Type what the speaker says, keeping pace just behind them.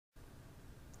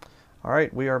All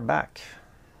right, we are back.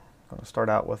 I'm going to start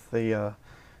out with the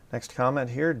next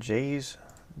comment here. Jay's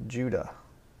Judah.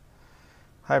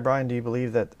 Hi, Bryan. Do you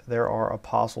believe that there are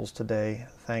apostles today?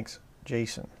 Thanks,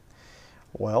 Jason.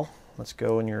 Well, let's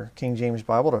go in your King James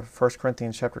Bible to 1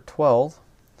 Corinthians chapter 12,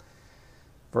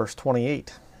 verse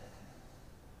 28.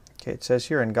 Okay, it says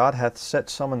here, "And God hath set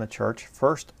some in the church,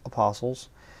 first apostles,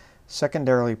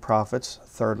 secondarily prophets,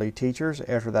 thirdly teachers,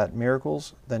 after that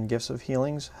miracles, then gifts of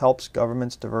healings, helps,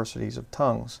 governments, diversities of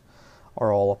tongues.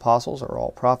 Are all apostles? Are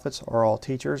all prophets? Are all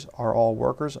teachers? Are all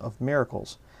workers of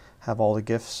miracles? Have all the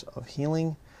gifts of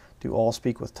healing? Do all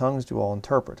speak with tongues? Do all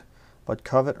interpret? But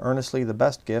covet earnestly the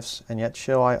best gifts, and yet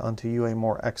show I unto you a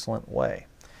more excellent way."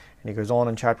 And he goes on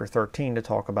in chapter 13 to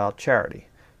talk about charity.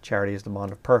 Charity is the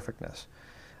bond of perfectness.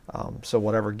 So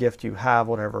whatever gift you have,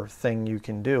 whatever thing you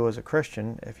can do as a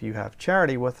Christian, if you have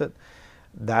charity with it,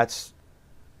 that's,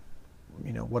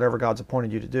 whatever God's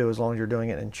appointed you to do, as long as you're doing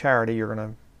it in charity, you're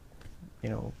going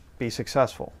to, be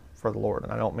successful for the Lord.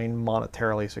 And I don't mean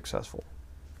monetarily successful.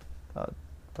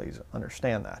 Please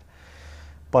understand that.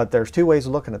 But there's two ways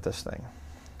of looking at this thing.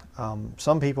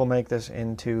 Some people make this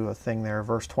into a thing there,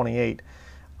 verse 28,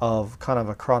 of kind of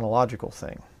a chronological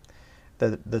thing.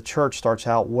 The church starts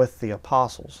out with the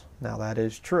apostles. Now that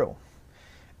is true.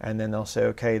 And then they'll say,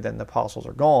 okay, then the apostles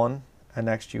are gone, and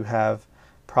next you have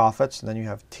prophets, and then you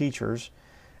have teachers,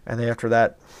 and then after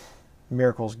that,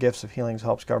 miracles, gifts of healings,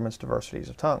 helps, governments, diversities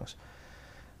of tongues.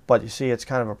 But you see, it's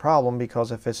kind of a problem,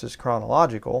 because if this is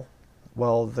chronological,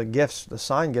 well, the gifts, the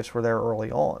sign gifts were there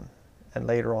early on, and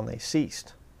later on they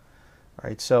ceased.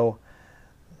 Right? So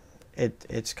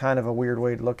it's kind of a weird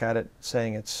way to look at it,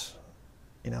 saying it's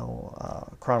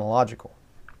chronological.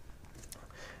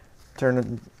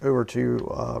 Turn over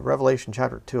to Revelation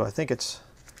chapter 2. I think it's,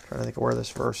 I'm trying to think of where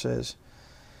this verse is.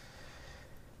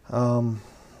 With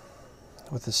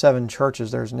the 7 churches,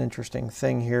 there's an interesting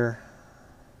thing here.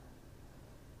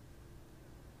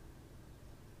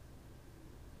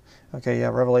 Okay, yeah,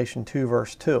 Revelation 2,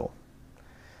 verse 2. It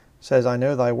says, "I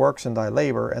know thy works and thy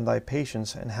labor and thy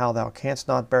patience, and how thou canst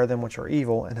not bear them which are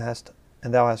evil, and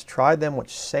thou hast tried them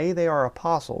which say they are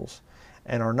apostles,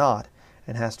 and are not,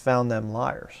 and hast found them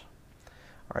liars."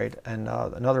 All right, and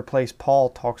another place Paul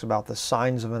talks about the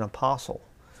signs of an apostle,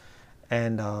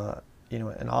 and an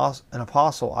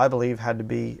apostle, I believe, had to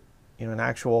be an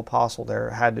actual apostle. There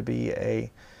had to be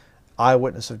a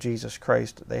eyewitness of Jesus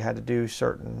Christ. They had to do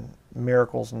certain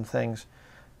miracles and things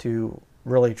to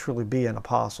really truly be an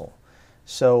apostle.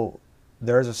 So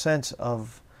there's a sense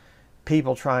of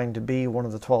people trying to be one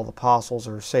of the 12 apostles,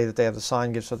 or say that they have the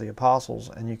sign gifts of the apostles,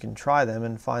 and you can try them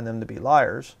and find them to be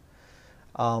liars.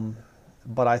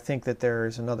 But I think that there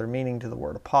is another meaning to the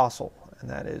word apostle, and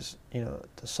that is,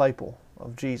 disciple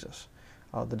of Jesus.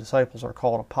 The disciples are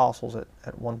called apostles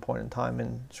at one point in time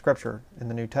in Scripture, in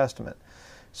the New Testament.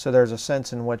 So there's a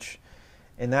sense in which,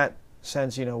 in that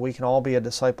sense, we can all be a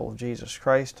disciple of Jesus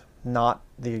Christ, not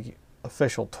the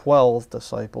official 12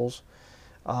 disciples,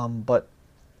 but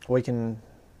we can,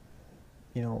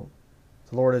 the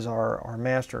Lord is our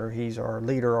master, He's our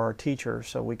leader, our teacher,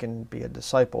 so we can be a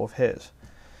disciple of His.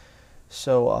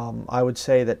 So I would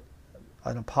say that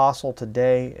an apostle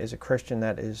today is a Christian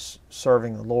that is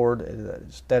serving the Lord, that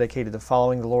is dedicated to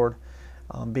following the Lord,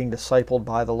 being discipled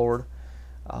by the Lord.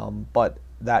 But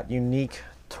that unique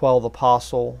 12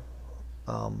 apostle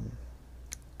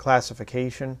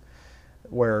classification,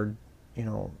 where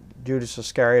Judas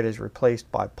Iscariot is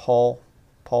replaced by Paul.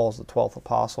 Paul is the 12th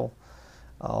apostle.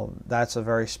 That's a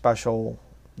very special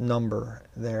number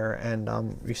there,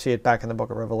 and you see it back in the book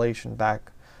of Revelation,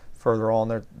 back further on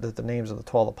there, that the names of the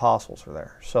 12 apostles are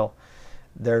there. So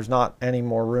there's not any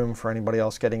more room for anybody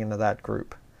else getting into that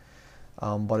group.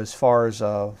 But as far as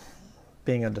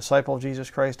being a disciple of Jesus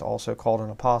Christ, also called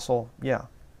an apostle, yeah,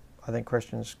 I think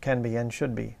Christians can be and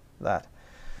should be that.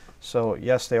 So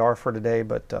yes, they are for today,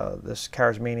 but this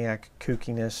charismatic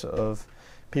kookiness of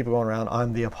people going around,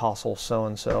 I'm the apostle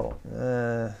so-and-so,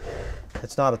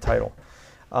 it's not a title.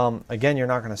 Again, you're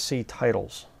not going to see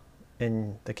titles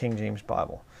in the King James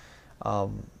Bible.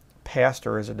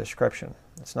 Pastor is a description,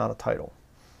 it's not a title.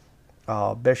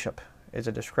 Bishop is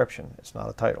a description, it's not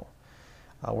a title.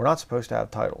 We're not supposed to have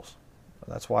titles.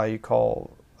 That's why you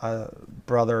call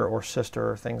brother or sister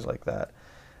or things like that.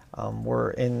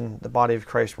 We're in the body of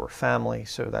Christ, we're family,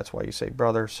 so that's why you say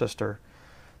brother, sister,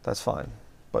 that's fine.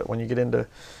 But when you get into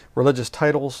religious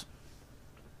titles,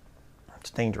 it's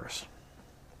dangerous.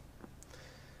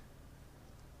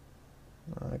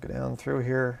 Go down through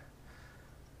here.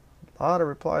 A lot of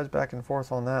replies back and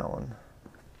forth on that one.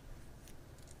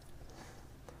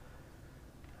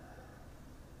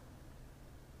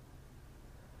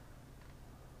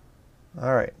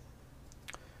 All right.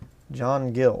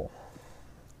 John Gill.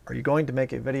 Are you going to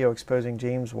make a video exposing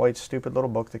James White's stupid little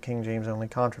book, The King James Only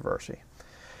Controversy?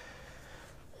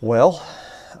 Well,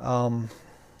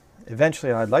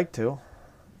 eventually I'd like to.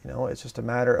 You know, it's just a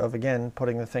matter of, again,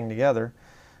 putting the thing together.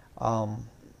 You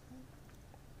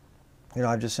know,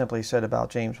 I've just simply said about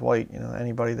James White, you know,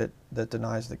 anybody that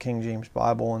denies the King James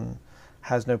Bible and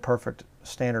has no perfect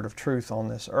standard of truth on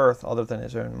this earth other than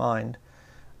his own mind,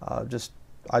 I just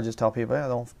tell people,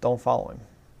 yeah, don't follow him.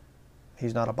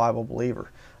 He's not a Bible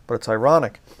believer. But it's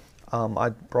ironic. I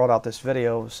brought out this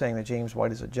video saying that James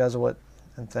White is a Jesuit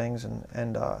and things,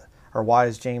 or why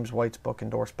is James White's book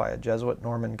endorsed by a Jesuit,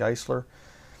 Norman Geisler?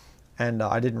 And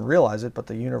I didn't realize it, but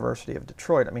the University of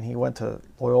Detroit, I mean, he went to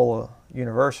Loyola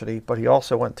University, but he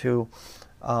also went to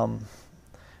the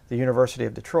University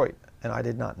of Detroit. And I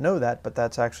did not know that, but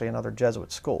that's actually another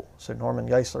Jesuit school. So Norman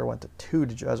Geisler went to 2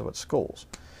 Jesuit schools.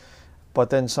 But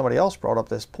then somebody else brought up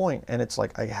this point, and it's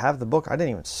like, I have the book. I didn't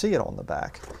even see it on the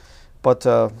back. But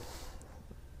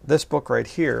this book right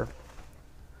here,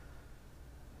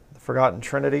 The Forgotten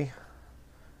Trinity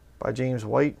by James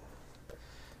White,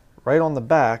 right on the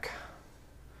back,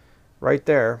 right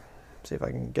there, see if I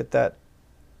can get that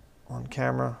on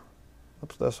camera.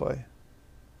 Oops, this way.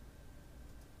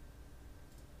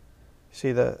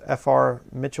 See the F.R.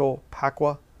 Mitchell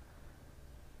Pacwa,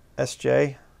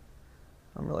 S.J.?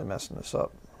 I'm really messing this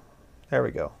up. There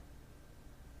we go.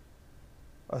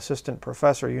 Assistant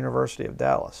Professor, University of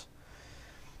Dallas.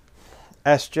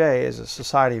 S.J. is a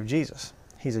Society of Jesus.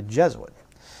 He's a Jesuit.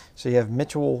 So you have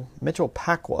Mitchell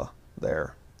Pacwa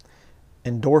there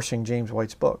endorsing James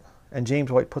White's book. And James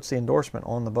White puts the endorsement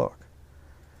on the book.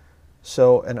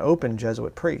 So an open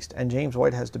Jesuit priest. And James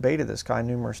White has debated this guy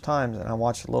numerous times. And I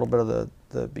watched a little bit of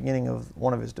the beginning of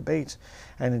one of his debates.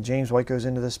 And then James White goes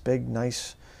into this big,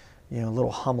 nice, you know,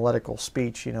 little homiletical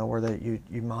speech, you know, where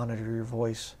you monitor your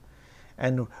voice.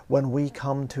 And when we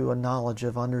come to a knowledge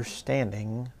of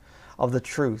understanding of the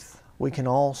truth, we can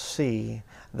all see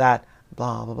that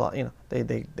blah, blah, blah. You know,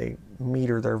 they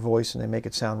meter their voice and they make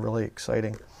it sound really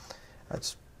exciting.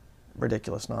 That's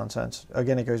ridiculous nonsense.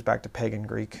 Again, it goes back to pagan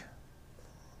Greek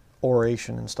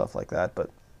oration and stuff like that, but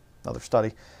another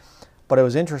study. But it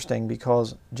was interesting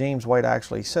because James White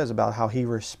actually says about how he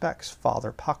respects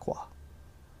Father Pacwa.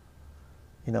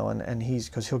 You know, and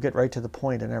because he'll get right to the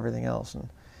point and everything else. And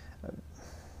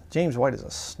James White is a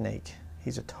snake.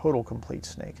 He's a total, complete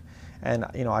snake. And,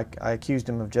 you know, I accused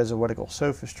him of Jesuitical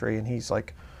sophistry, and he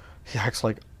acts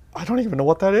like, I don't even know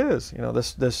what that is. You know,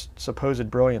 this supposed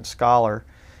brilliant scholar.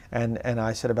 And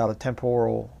I said about a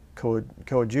temporal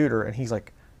coadjutor, and he's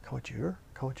like, coadjutor?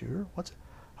 Coadjutor? What's it?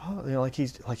 Oh, you know, like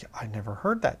he's like, I never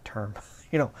heard that term.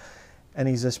 You know, and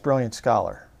he's this brilliant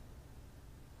scholar.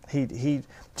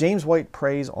 James White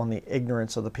preys on the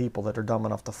ignorance of the people that are dumb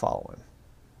enough to follow him.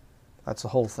 That's the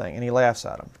whole thing, and he laughs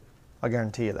at them. I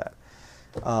guarantee you that.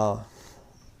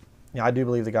 Yeah, I do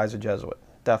believe the guy's a Jesuit,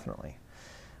 definitely.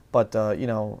 But you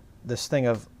know, this thing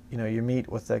of, you know, you meet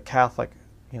with a Catholic,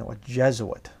 you know, a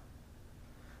Jesuit,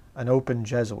 an open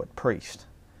Jesuit priest,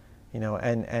 you know,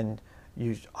 and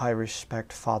I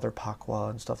respect Father Pacwa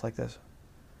and stuff like this.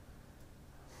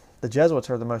 The Jesuits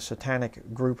are the most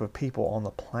satanic group of people on the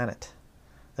planet.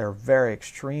 They're very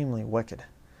extremely wicked.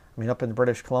 I mean, up in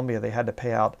British Columbia, they had to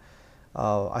pay out,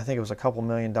 I think it was a couple $1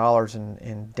 million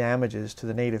in damages to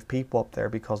the native people up there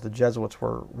because the Jesuits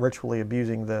were ritually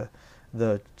abusing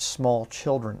the small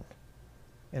children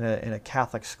in a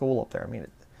Catholic school up there. I mean,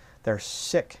 they're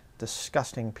sick,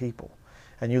 disgusting people.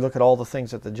 And you look at all the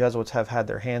things that the Jesuits have had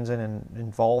their hands in and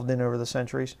involved in over the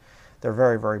centuries, they're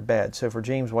very, very bad. So for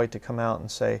James White to come out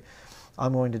and say,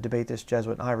 I'm going to debate this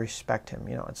Jesuit and I respect him,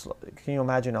 you know, can you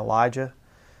imagine Elijah,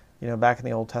 you know, back in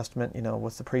the Old Testament, you know,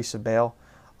 with the priests of Baal?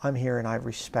 I'm here and I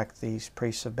respect these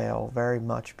priests of Baal very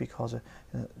much because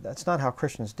that's not how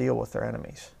Christians deal with their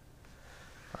enemies.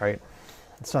 All right?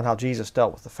 It's not how Jesus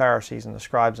dealt with the Pharisees and the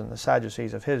scribes and the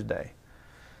Sadducees of his day.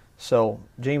 So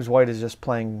James White is just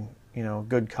playing, you know,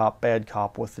 good cop, bad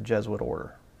cop with the Jesuit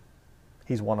order.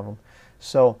 He's one of them.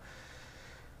 So,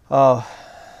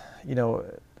 you know,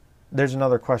 there's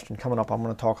another question coming up. I'm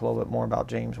going to talk a little bit more about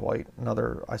James White.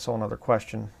 I saw another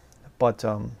question, but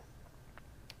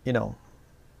you know,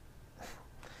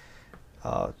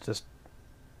 just,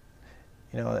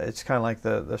 you know, it's kind of like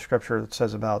the scripture that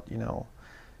says about, you know,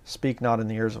 speak not in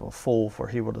the ears of a fool, for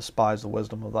he will despise the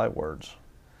wisdom of thy words.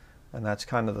 And that's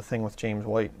kind of the thing with James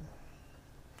White.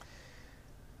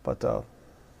 But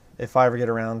if I ever get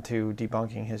around to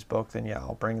debunking his book, then yeah,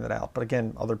 I'll bring that out. But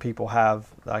again, other people have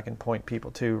that I can point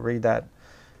people to. Read that,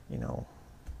 you know,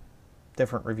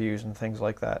 different reviews and things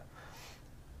like that.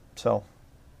 So,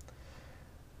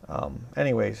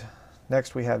 Anyways,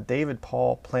 next we have David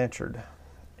Paul Blanchard.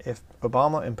 If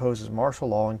Obama imposes martial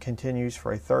law and continues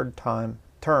for a third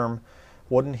term,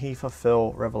 wouldn't he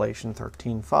fulfill Revelation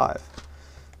 13:5?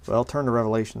 Well, turn to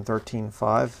Revelation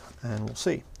 13:5 and we'll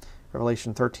see.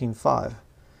 Revelation 13:5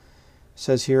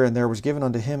 says here, "And there was given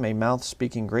unto him a mouth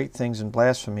speaking great things and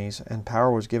blasphemies, and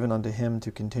power was given unto him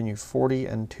to continue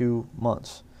 42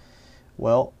 months.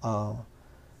 Well,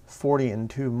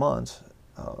 42 months,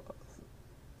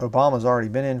 Obama's already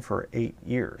been in for 8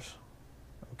 years.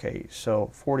 Okay, so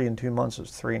 42 months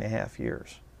is 3.5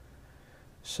 years.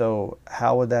 So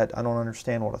how would that, I don't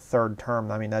understand what a third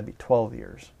term, I mean, that'd be 12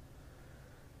 years.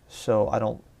 So I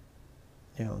don't,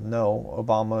 no,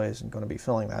 Obama isn't going to be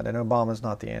filling that. And Obama's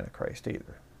not the Antichrist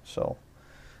either. So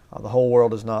the whole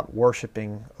world is not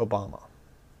worshiping Obama.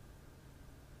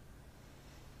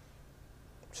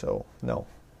 So, no.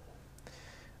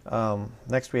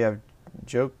 Next we have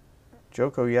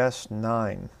Joko Yes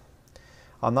 9.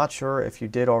 I'm not sure if you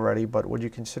did already, but would you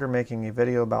consider making a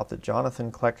video about the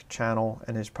Jonathan Kleck channel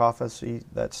and his prophecy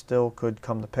that still could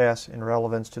come to pass in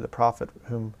relevance to the prophet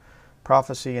whom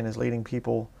prophecy and is leading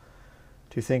people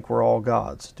to think we're all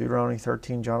gods? Deuteronomy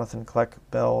 13 Jonathan Kleck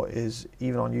bell is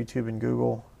even on YouTube and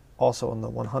Google. Also in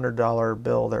the $100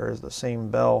 bill there is the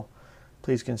same bell.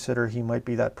 Please consider he might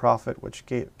be that prophet which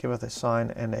giveth a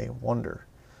sign and a wonder.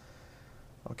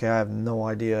 Okay, I have no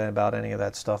idea about any of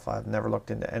that stuff. I've never looked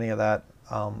into any of that.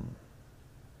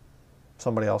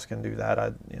 Somebody else can do that.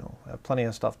 I have plenty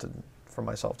of stuff for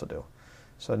myself to do.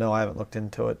 So no, I haven't looked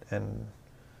into it and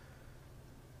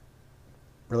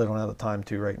really don't have the time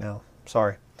to right now.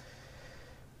 Sorry.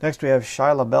 Next we have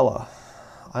Shyla Bella.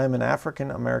 I am an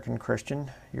African American Christian.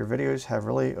 Your videos have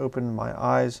really opened my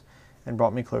eyes and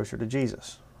brought me closer to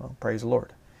Jesus. Well, praise the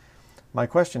Lord. My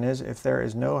question is, if there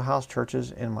is no house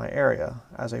churches in my area,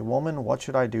 as a woman, what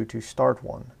should I do to start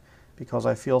one? Because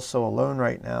I feel so alone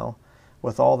right now.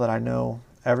 With all that I know,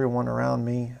 everyone around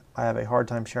me, I have a hard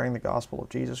time sharing the gospel of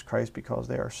Jesus Christ because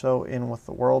they are so in with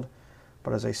the world.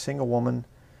 But as a single woman,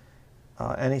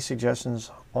 any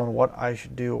suggestions on what I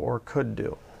should do or could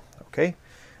do? Okay,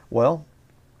 well,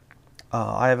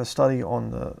 I have a study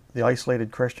on the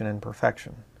isolated Christian and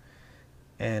perfection.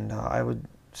 And I would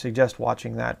suggest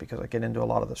watching that because I get into a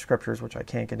lot of the scriptures, which I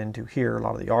can't get into here, a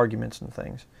lot of the arguments and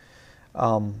things.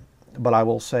 But I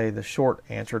will say the short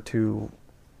answer to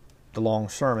the long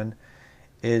sermon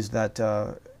is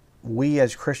that we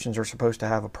as Christians are supposed to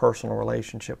have a personal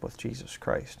relationship with Jesus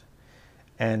Christ.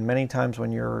 And many times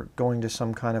when you're going to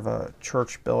some kind of a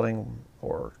church building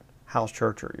or house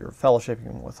church or you're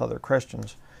fellowshipping with other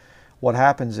Christians, what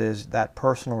happens is that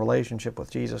personal relationship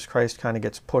with Jesus Christ kind of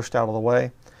gets pushed out of the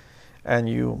way. And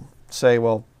you say,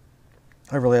 well,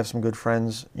 I really have some good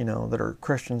friends, that are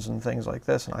Christians and things like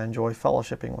this, and I enjoy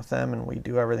fellowshipping with them, and we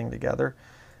do everything together.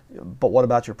 But what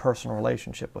about your personal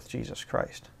relationship with Jesus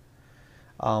Christ?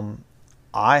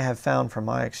 I have found from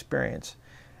my experience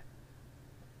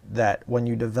that when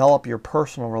you develop your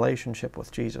personal relationship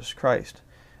with Jesus Christ,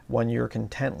 when you're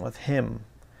content with Him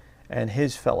and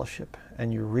His fellowship,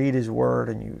 and you read His Word,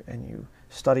 and you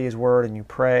study His Word, and you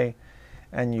pray,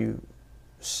 and you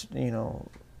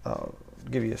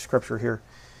give you a scripture here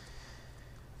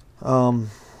over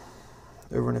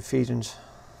in Ephesians.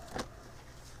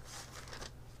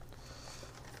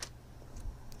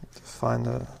 Find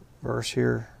the verse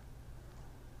here.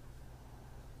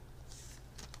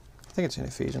 I think it's in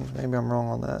Ephesians. Maybe I'm wrong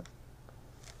on that.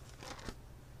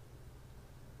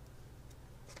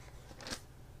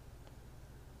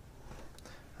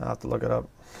 I'll have to look it up.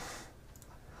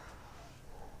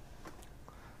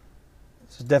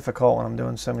 It's difficult when I'm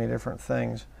doing so many different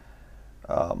things.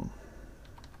 To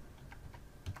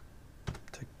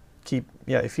keep,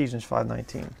 Ephesians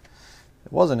 5:19.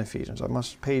 It wasn't Ephesians. I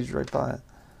must have paged right by it.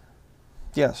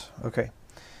 Yes, okay.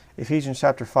 Ephesians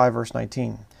chapter 5, verse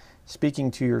 19.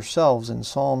 Speaking to yourselves in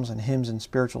psalms and hymns and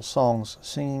spiritual songs,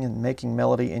 singing and making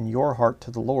melody in your heart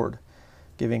to the Lord,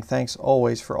 giving thanks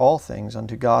always for all things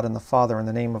unto God and the Father in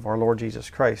the name of our Lord Jesus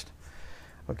Christ.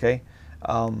 Okay?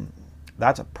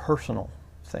 That's a personal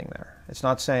thing there. It's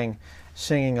not saying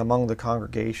singing among the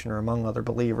congregation or among other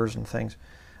believers and things.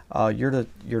 You're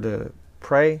to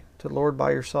pray to the Lord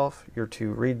by yourself. You're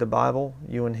to read the Bible,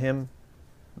 you and Him,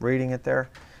 reading it there.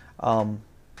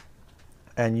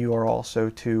 And you are also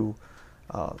to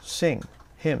sing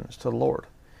hymns to the Lord.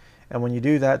 And when you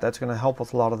do that, that's going to help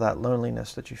with a lot of that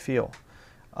loneliness that you feel.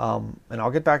 And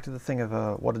I'll get back to the thing of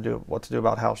what to do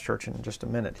about house church in just a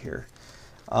minute here.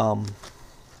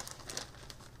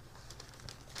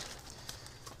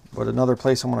 But another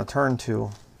place I'm going to turn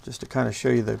to, just to kind of show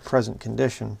you the present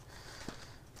condition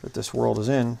that this world is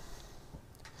in,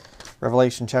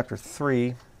 Revelation chapter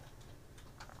 3,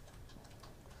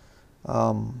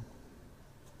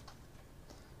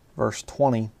 verse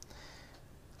 20,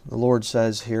 the Lord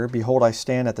says here, "Behold, I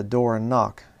stand at the door and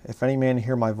knock. If any man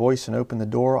hear my voice and open the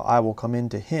door, I will come in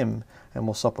to him and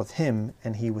will sup with him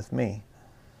and he with me."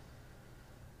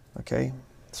 Okay,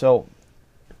 so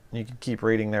you can keep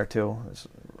reading there too. There's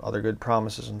other good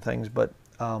promises and things, but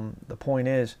the point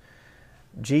is,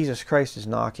 Jesus Christ is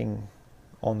knocking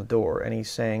on the door and he's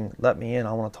saying, "Let me in,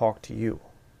 I want to talk to you."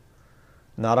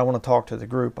 Not I want to talk to the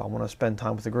group, I want to spend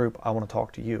time with the group, I want to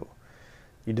talk to you.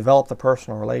 You develop the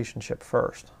personal relationship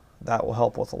first. That will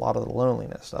help with a lot of the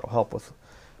loneliness. That'll help with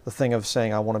the thing of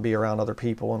saying I want to be around other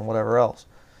people and whatever else.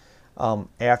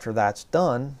 After that's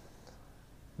done,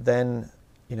 then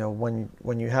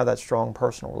when you have that strong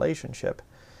personal relationship,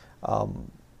 the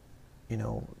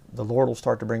Lord will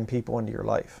start to bring people into your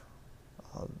life.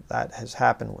 That has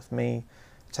happened with me.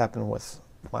 It's happened with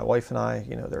my wife and I.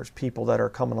 There's people that are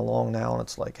coming along now, and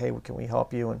it's like, hey, can we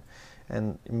help you?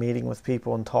 And meeting with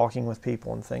people and talking with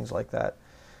people and things like that.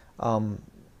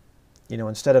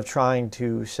 Instead of trying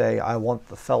to say, I want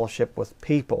the fellowship with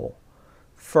people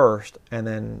first, and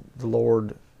then the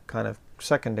Lord kind of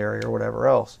secondary or whatever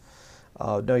else.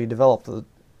 No, you develop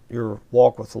your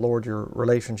walk with the Lord, your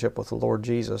relationship with the Lord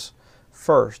Jesus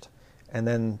first, and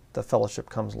then the fellowship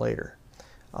comes later.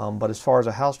 But as far as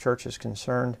a house church is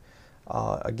concerned,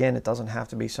 again, it doesn't have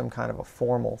to be some kind of a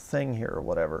formal thing here or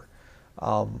whatever.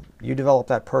 You develop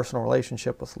that personal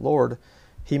relationship with the Lord,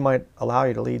 He might allow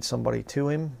you to lead somebody to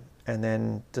Him and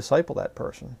then disciple that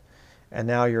person. And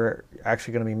now you're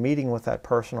actually going to be meeting with that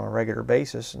person on a regular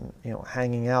basis and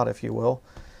hanging out, if you will,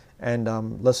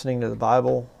 and listening to the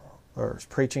Bible or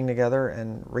preaching together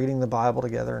and reading the Bible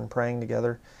together and praying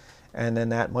together. And then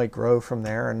that might grow from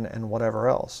there and whatever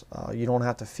else. You don't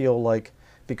have to feel like,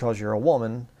 because you're a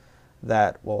woman,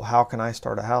 that, well, how can I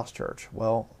start a house church?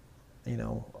 Well, there's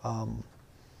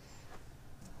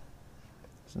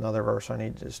another verse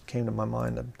just came to my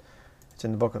mind. It's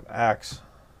in the book of Acts.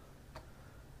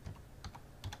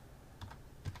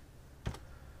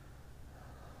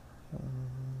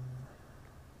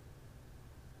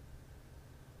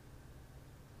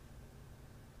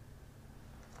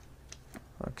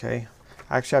 Okay,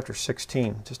 Acts chapter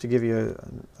 16, just to give you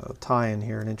a tie-in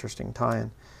here, an interesting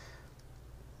tie-in.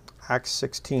 Acts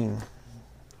 16,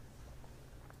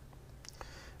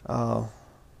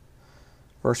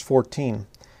 verse 14,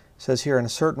 says here, "And a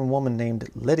certain woman named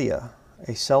Lydia,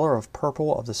 a seller of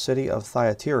purple of the city of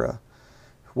Thyatira,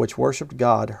 which worshipped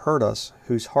God, heard us,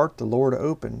 whose heart the Lord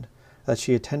opened, that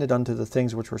she attended unto the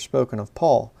things which were spoken of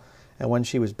Paul. And when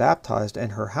she was baptized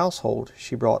and her household,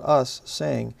 she brought us,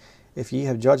 saying, If ye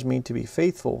have judged me to be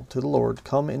faithful to the Lord,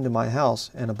 come into my house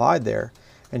and abide there.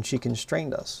 And she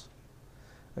constrained us."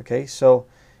 Okay, so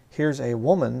here's a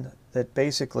woman that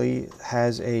basically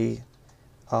has a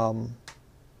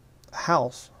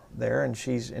house there, and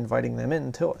she's inviting them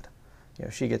into it.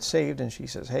 She gets saved and she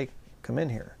says, "Hey, come in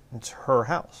here." It's her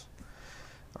house.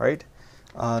 All right.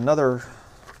 Another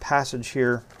passage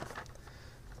here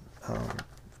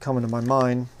coming to my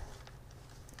mind.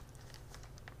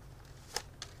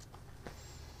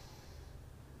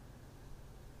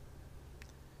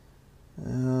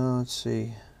 Let's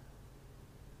see.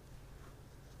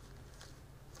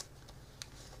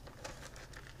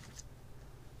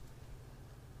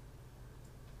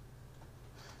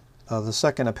 The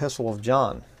second epistle of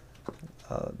John,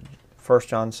 1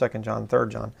 John, 2 John, 3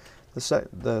 John.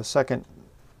 The second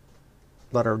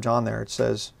letter of John there, it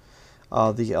says,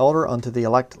 "The elder unto the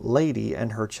elect lady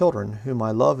and her children, whom I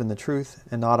love in the truth,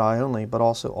 and not I only, but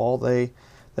also all they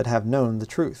that have known the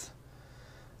truth."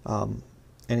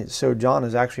 So John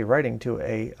is actually writing to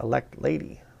a elect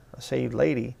lady, a saved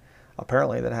lady,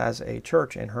 apparently, that has a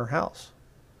church in her house.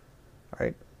 All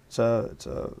right? So it's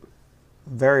a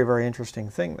very, very interesting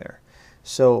thing there.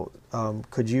 So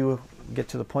could you get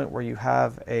to the point where you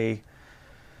have a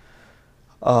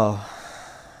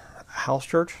house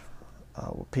church,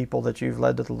 people that you've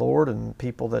led to the Lord and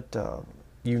people that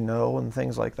and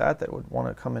things like that would want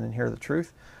to come in and hear the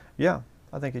truth? Yeah,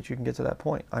 I think that you can get to that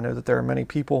point. I know that there are many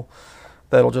people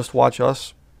that'll just watch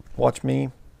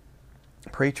me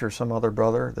preach, or some other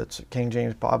brother that's a King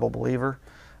James Bible believer.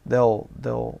 They'll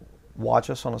watch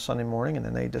us on a Sunday morning, and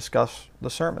then they discuss the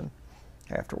sermon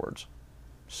afterwards.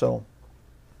 So,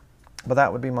 but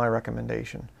that would be my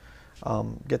recommendation.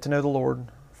 Get to know the Lord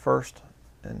first,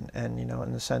 and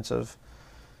in the sense of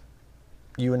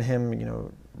you and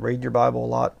Him, read your Bible a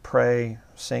lot, pray,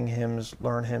 sing hymns,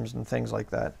 learn hymns, and things like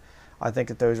that. I think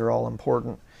that those are all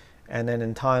important. And then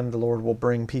in time, the Lord will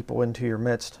bring people into your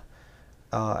midst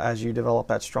as you develop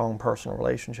that strong personal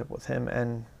relationship with him,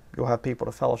 and you'll have people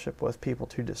to fellowship with, people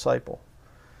to disciple.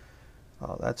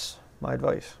 That's my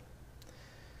advice.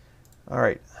 All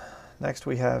right, next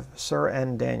we have Sir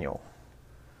N. Daniel.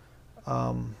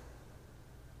 Nahum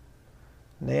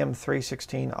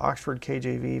 3:16, Oxford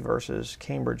KJV versus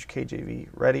Cambridge KJV.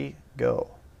 Ready, go.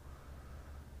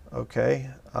 Okay.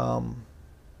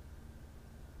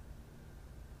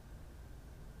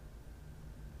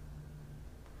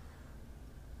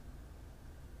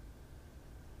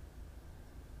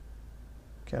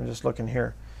 Okay, I'm just looking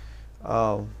here.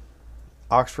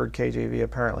 Oxford KJV,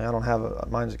 apparently. I don't have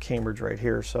mine's a Cambridge right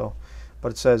here, so,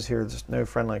 but it says here, this no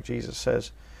friend like Jesus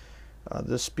says,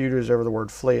 disputers over the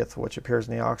word fleeth, which appears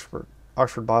in the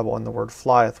Oxford Bible, and the word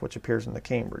flieth, which appears in the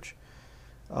Cambridge.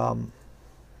 Okay,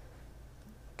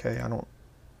 I don't.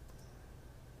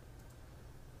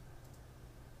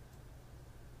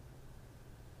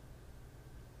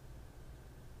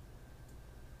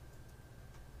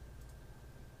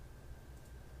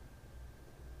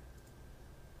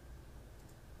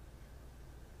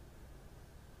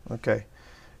 Okay,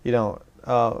 you know,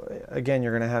 again,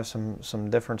 you're going to have some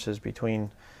differences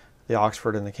between the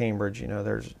Oxford and the Cambridge. You know,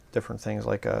 there's different things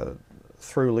like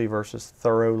throughly versus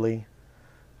thoroughly.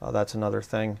 That's another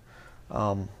thing.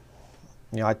 You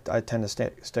know, I tend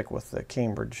to stick with the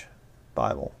Cambridge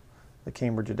Bible, the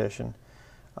Cambridge edition.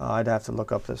 I'd have to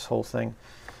look up this whole thing.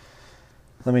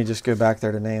 Let me just go back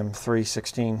there to Nahum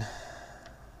 3:16.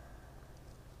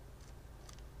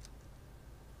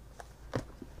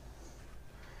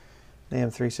 Nahum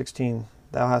 3:16,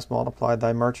 thou hast multiplied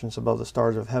thy merchants above the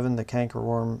stars of heaven, the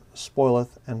cankerworm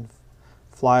spoileth and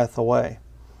flieth away.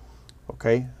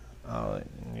 Okay,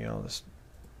 you know, this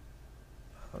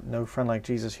no friend like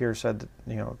Jesus here said that,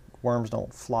 you know, worms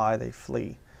don't fly, they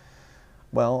flee.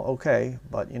 Well, okay,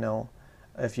 but you know,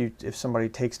 if somebody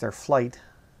takes their flight,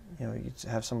 you know, you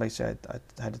have somebody say, I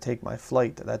had to take my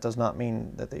flight. That does not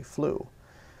mean that they flew.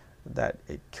 That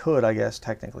it could, I guess,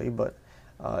 technically, but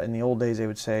in the old days they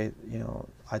would say, you know,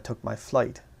 I took my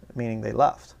flight, meaning they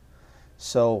left.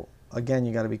 So again,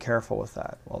 you got to be careful with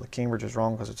that. Well, the Cambridge is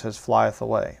wrong because it says flieth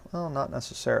away. Well, not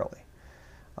necessarily.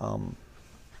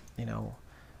 You know,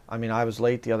 I mean, I was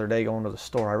late the other day going to the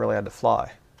store. I really had to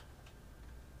fly.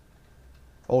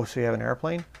 Oh, so you have an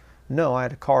airplane? No, I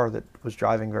had a car that was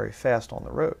driving very fast on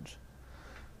the roads.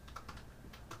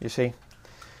 You see?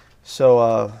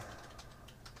 So,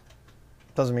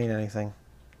 doesn't mean anything.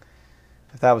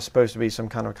 If that was supposed to be some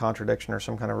kind of contradiction or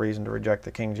some kind of reason to reject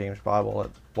the King James Bible,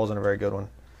 it wasn't a very good one.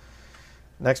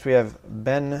 Next we have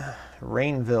Ben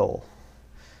Rainville.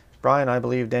 Bryan, I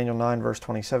believe Daniel 9 verse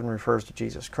 27 refers to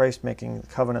Jesus Christ making the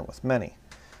covenant with many.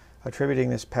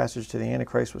 Attributing this passage to the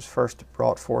Antichrist was first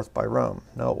brought forth by Rome.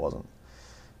 No, it wasn't.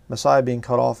 Messiah being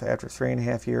cut off after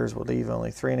 3.5 years would leave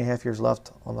only 3.5 years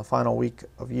left on the final week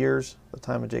of years. The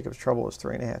time of Jacob's trouble was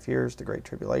 3.5 years, the Great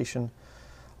Tribulation.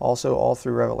 Also, all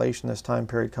through Revelation, this time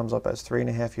period comes up as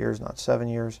 3.5 years, not 7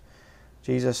 years.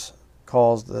 Jesus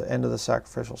calls the end of the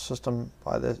sacrificial system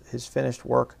by his finished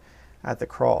work at the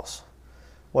cross.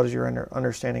 What is your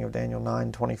understanding of Daniel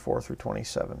 9:24 through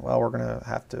 27? Well, we're going to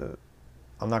have to,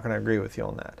 I'm not going to agree with you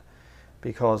on that,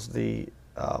 because the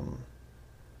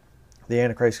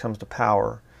Antichrist comes to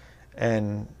power,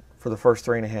 and for the first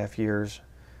 3.5 years,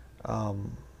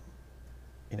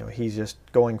 you know, he's just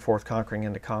going forth conquering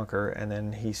and to conquer, and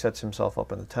then he sets himself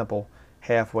up in the temple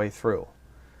halfway through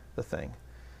the thing.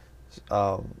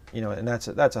 You know, and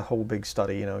that's a whole big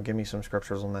study. You know, give me some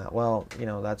scriptures on that. Well, you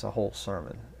know, that's a whole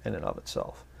sermon in and of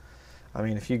itself. I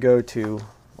mean, if you go to,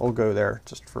 we'll go there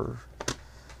just for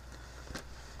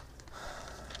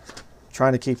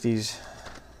trying to keep these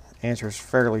answers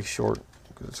fairly short,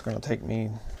 because it's going to take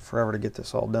me forever to get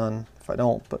this all done if I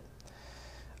don't. But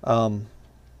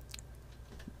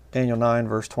Daniel 9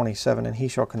 verse 27, and he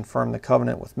shall confirm the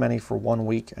covenant with many for 1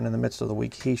 week, and in the midst of the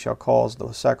week he shall cause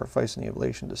the sacrifice and the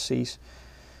oblation to cease,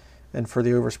 and for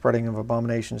the overspreading of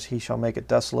abominations he shall make it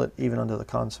desolate, even unto the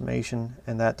consummation,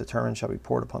 and that determined shall be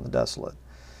poured upon the desolate.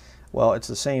 Well, it's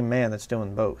the same man that's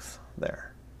doing both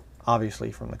there,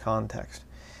 obviously from the context.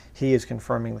 He is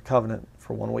confirming the covenant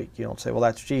for 1 week. You don't say, well,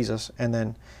 that's Jesus, and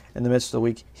then in the midst of the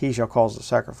week he shall cause the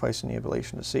sacrifice and the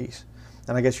oblation to cease.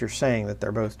 And I guess you're saying that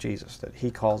they're both Jesus, that he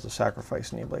calls the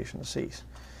sacrifice and the oblation to cease.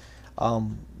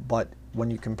 But when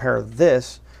you compare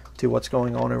this to what's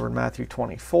going on over in Matthew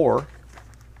 24,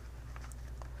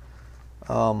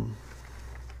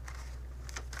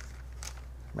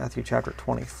 Matthew chapter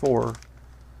 24,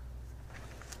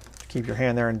 keep your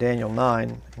hand there in Daniel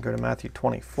 9 and go to Matthew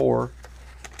 24.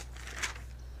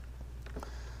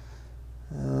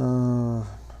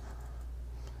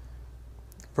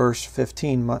 verse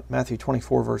 15, Matthew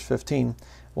 24, verse 15,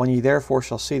 when ye therefore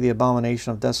shall see the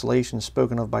abomination of desolation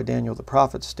spoken of by Daniel the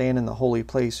prophet stand in the holy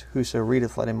place, whoso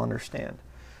readeth, let him understand.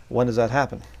 When does that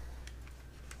happen?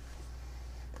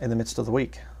 In the midst of the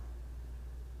week.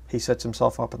 He sets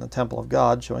himself up in the temple of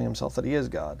God, showing himself that he is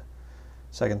God.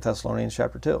 2 Thessalonians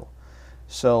chapter 2.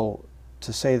 So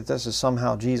to say that this is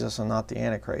somehow Jesus and not the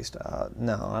Antichrist,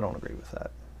 no, I don't agree with that.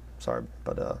 Sorry,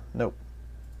 but nope.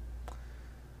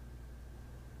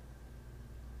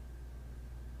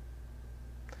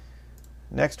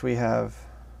 Next we have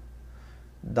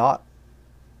Dot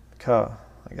Ka,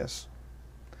 I guess.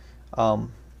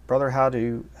 Brother, how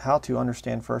to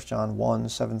understand 1 John 1,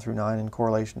 7 through 9 in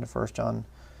correlation to 1 John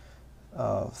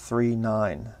 3,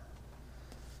 9.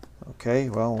 Okay,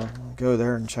 well, we'll go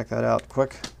there and check that out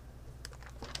quick.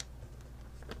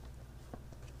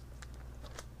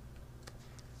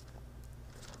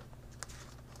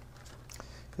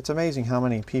 It's amazing how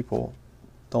many people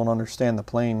don't understand the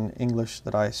plain English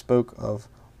that I spoke of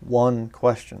one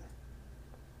question.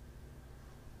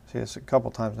 See this a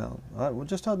couple times now. Well,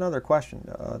 just another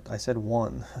question. I said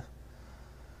one.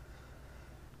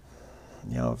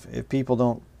 You know, if people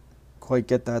don't quite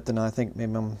get that, then I think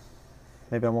maybe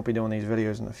I won't be doing these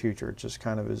videos in the future. It just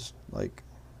kind of is like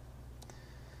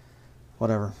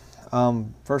whatever.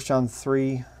 1 John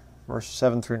 3, verse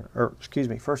 7 through, or excuse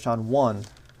me, 1 John 1,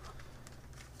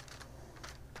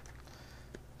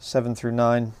 7 through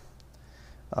 9.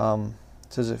 It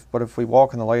says, but if we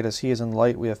walk in the light as he is in the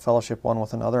light, we have fellowship one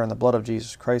with another, and the blood of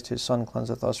Jesus Christ, his Son,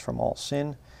 cleanseth us from all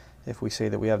sin. If we say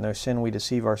that we have no sin, we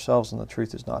deceive ourselves, and the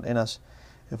truth is not in us.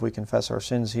 If we confess our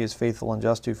sins, he is faithful and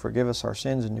just to forgive us our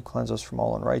sins and to cleanse us from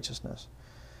all unrighteousness.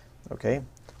 Okay,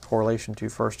 correlation to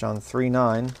 1 John 3,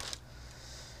 9.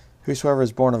 Whosoever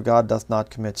is born of God doth not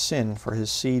commit sin, for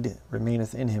his seed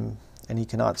remaineth in him, and he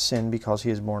cannot sin because he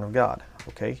is born of God.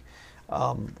 Okay,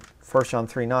 1 John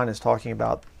 3, 9 is talking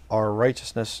about our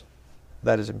righteousness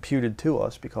that is imputed to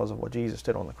us because of what Jesus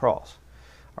did on the cross.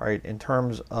 All right, in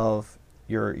terms of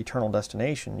your eternal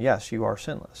destination, yes, you are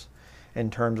sinless. In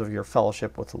terms of your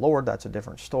fellowship with the Lord, that's a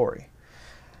different story.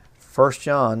 1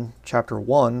 John chapter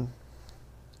 1,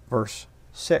 verse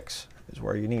 6 is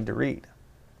where you need to read.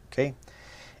 Okay,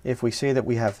 if we say that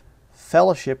we have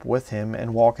fellowship with him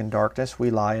and walk in darkness, we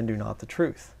lie and do not the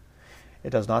truth. It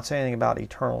does not say anything about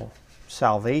eternal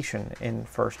salvation in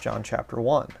 1 John chapter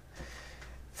 1.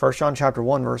 1 John chapter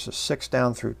 1 verses 6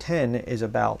 down through 10 is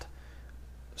about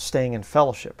staying in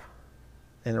fellowship,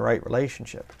 in the right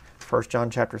relationship. 1 John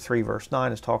chapter 3 verse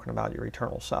 9 is talking about your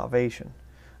eternal salvation.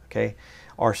 Okay,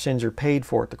 our sins are paid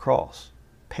for at the cross.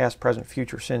 Past, present,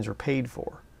 future sins are paid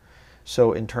for.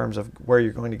 So in terms of where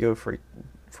you're going to go for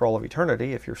all of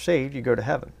eternity, if you're saved, you go to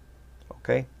heaven.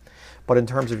 Okay, but in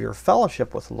terms of your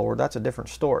fellowship with the Lord, that's a different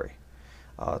story.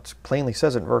 It plainly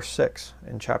says in verse 6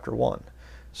 in chapter 1.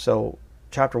 So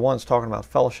chapter 1 is talking about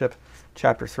fellowship.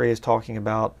 Chapter 3 is talking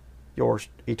about your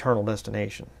eternal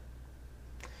destination.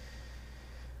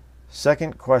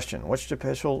 Second question, which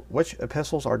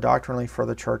epistles are doctrinally for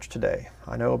the church today?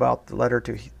 I know about the letter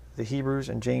to the Hebrews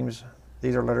and James.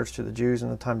 These are letters to the Jews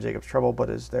in the time of Jacob's trouble, but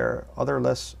is there other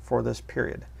lists for this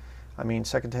period? I mean,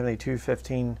 2 Timothy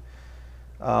 2:15,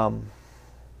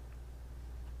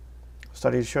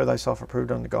 study to show thyself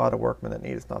approved unto God, a workman that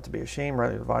needeth not to be ashamed,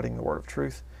 rightly dividing the word of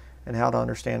truth, and how to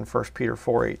understand 1 Peter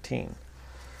 4:18.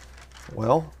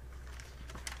 Well,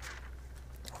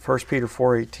 1 Peter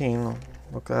 4:18,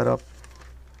 look that up.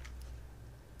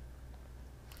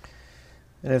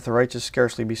 And if the righteous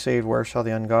scarcely be saved, where shall the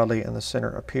ungodly and the sinner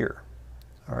appear?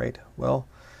 All right, well,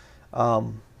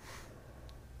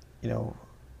 you know,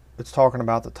 it's talking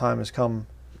about the time has come,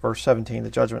 verse 17,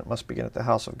 the judgment must begin at the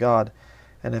house of God.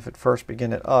 And if it first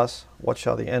begin at us, what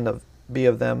shall the end be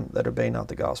of them that obey not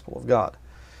the gospel of God?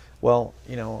 Well,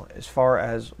 you know, as far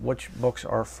as which books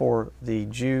are for the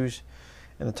Jews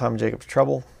in the time of Jacob's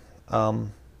trouble,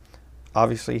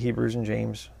 obviously Hebrews and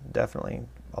James, definitely.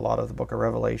 A lot of the book of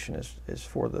Revelation is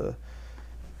for the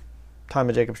time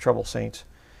of Jacob's trouble saints.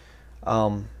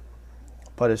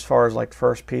 But as far as like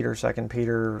 1 Peter, 2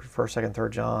 Peter, 1st, 2nd,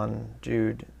 3rd John,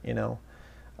 Jude, you know,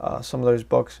 some of those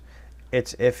books,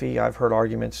 it's iffy. I've heard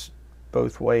arguments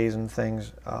both ways and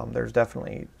things. There's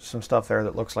definitely some stuff there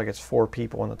that looks like it's for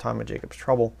people in the time of Jacob's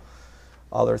trouble.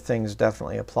 Other things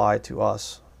definitely apply to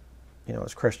us, you know,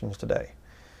 as Christians today.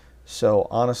 So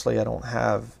honestly, I don't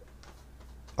have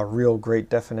a real great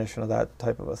definition of that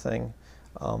type of a thing.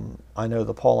 I know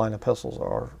the Pauline epistles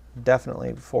are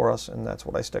definitely for us, and that's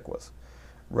what I stick with.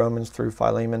 Romans through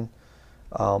Philemon,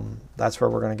 that's where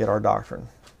we're going to get our doctrine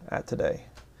at today.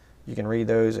 You can read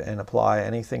those and apply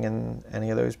anything in any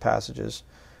of those passages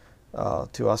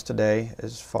to us today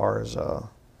as far as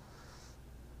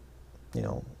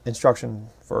instruction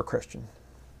for a Christian.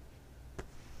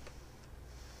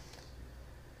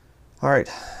 All right,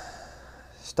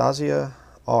 Stasia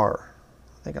R.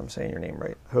 I think I'm saying your name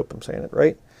right. I hope I'm saying it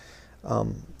right.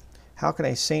 How can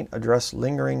a saint address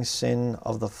lingering sin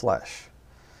of the flesh?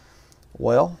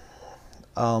 Well,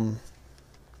 I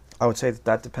would say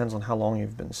that depends on how long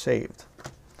you've been saved.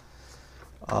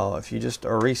 If you just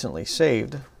are recently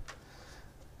saved,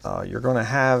 you're going to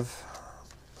have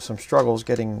some struggles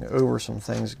getting over some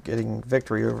things, getting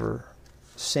victory over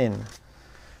sin.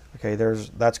 Okay,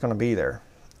 that's going to be there.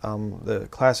 The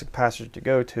classic passage to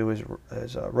go to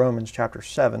is Romans chapter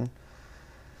 7.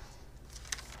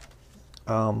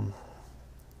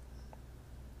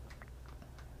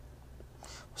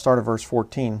 Start at verse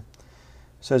 14. It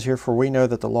says here, "For we know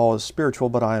that the law is spiritual,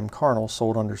 but I am carnal,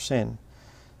 sold under sin.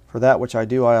 For that which I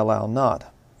do I allow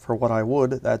not. For what I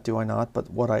would, that do I not, but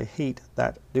what I hate,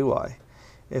 that do I.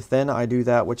 If then I do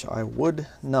that which I would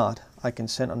not, I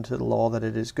consent unto the law that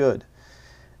it is good.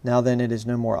 Now then it is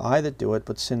no more I that do it,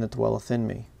 but sin that dwelleth in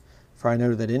me. For I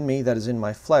know that in me, that is in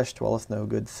my flesh, dwelleth no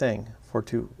good thing. For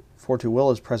to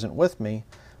will is present with me,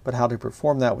 but how to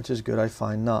perform that which is good I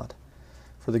find not.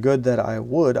 For the good that I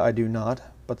would I do not,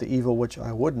 but the evil which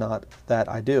I would not, that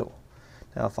I do.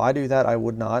 Now if I do that I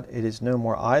would not, it is no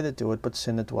more I that do it, but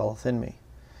sin that dwelleth in me.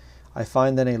 I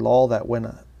find then a law that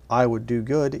when I would do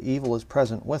good, evil is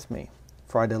present with me.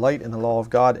 For I delight in the law of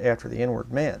God after the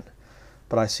inward man.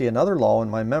 But I see another law in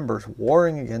my members,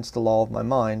 warring against the law of my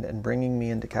mind, and bringing me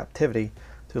into captivity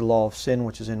to the law of sin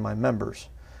which is in my members.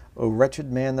 O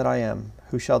wretched man that I am,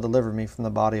 who shall deliver me from the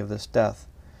body of this death?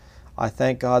 I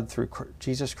thank God through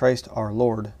Jesus Christ our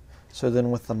Lord. So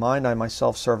then with the mind I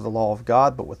myself serve the law of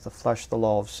God, but with the flesh the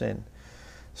law of sin."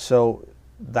 So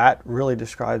that really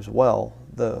describes well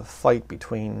the fight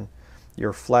between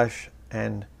your flesh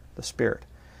and the spirit.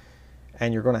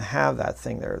 And you're going to have that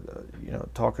thing there,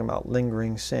 talking about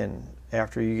lingering sin.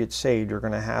 After you get saved, you're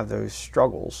going to have those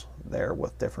struggles there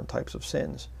with different types of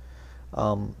sins.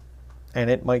 And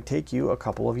it might take you a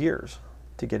couple of years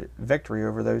to get victory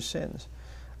over those sins.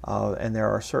 And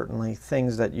there are certainly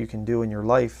things that you can do in your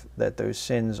life that those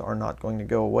sins are not going to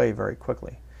go away very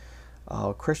quickly. A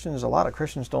lot of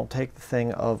Christians don't take the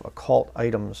thing of occult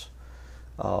items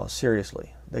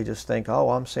seriously. They just think, oh,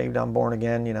 I'm saved, I'm born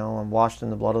again, I'm washed in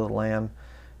the blood of the Lamb,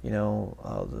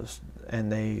 and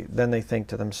then they think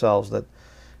to themselves that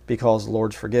because the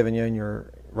Lord's forgiven you and your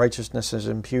righteousness is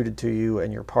imputed to you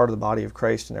and you're part of the body of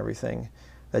Christ and everything,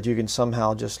 that you can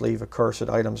somehow just leave accursed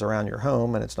items around your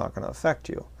home and it's not going to affect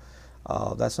you.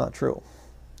 That's not true.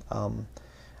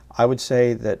 I would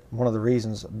say that one of the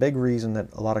reasons, a big reason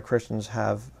that a lot of Christians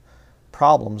have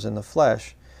problems in the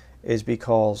flesh is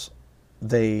because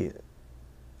they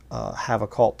have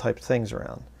occult type things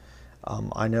around.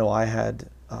 I know I had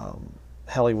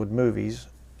Hollywood movies,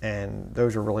 and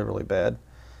those are really, really bad,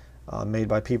 made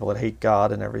by people that hate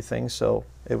God and everything, so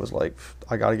it was like,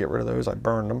 I got to get rid of those. I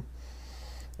burned them.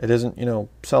 It isn't,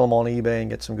 sell them on eBay and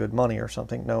get some good money or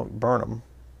something. No, burn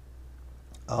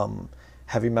them.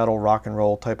 Heavy metal, rock and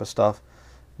roll type of stuff,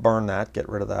 burn that, get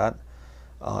rid of that.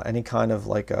 Any kind of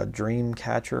like a dream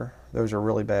catcher, those are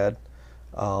really bad.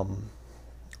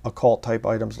 Occult type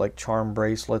items like charm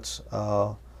bracelets,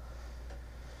 any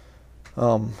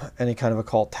kind of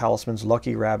occult talismans,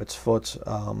 lucky rabbit's foots,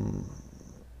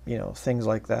 things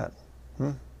like that.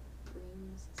 Rings,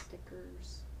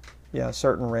 stickers. Yeah,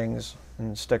 certain rings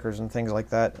and stickers and things like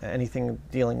that. Anything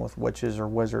dealing with witches or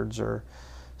wizards or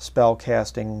spell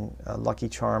casting, lucky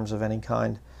charms of any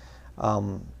kind,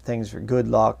 things for good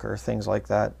luck or things like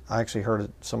that. I actually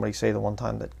heard somebody say the one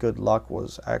time that good luck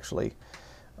was actually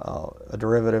a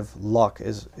derivative. Luck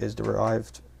is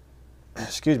derived.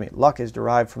 Luck is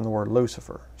derived from the word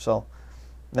Lucifer. So,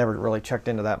 never really checked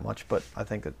into that much, but I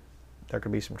think that there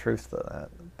could be some truth to that.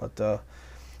 But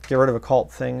get rid of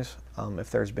occult things. If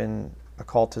there's been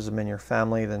occultism in your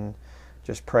family, then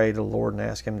just pray to the Lord and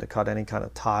ask Him to cut any kind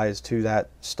of ties to that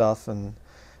stuff and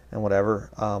whatever.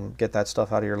 Get that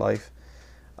stuff out of your life.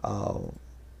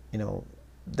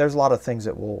 There's a lot of things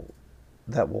that will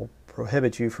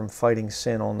prohibit you from fighting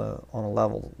sin on a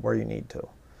level where you need to.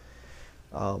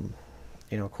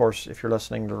 Of course, if you're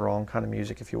listening to the wrong kind of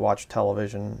music, if you watch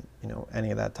television,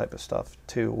 any of that type of stuff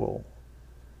too will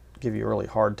give you a really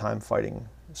hard time fighting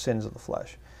sins of the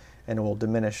flesh, and it will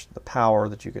diminish the power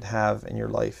that you could have in your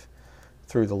life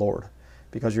through the Lord,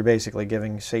 because you're basically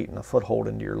giving Satan a foothold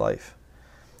into your life.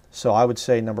 So I would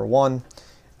say, number one,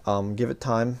 give it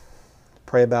time,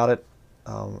 pray about it.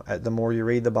 The more you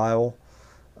read the Bible,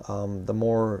 the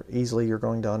more easily you're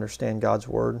going to understand God's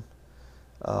Word.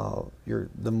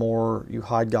 The more you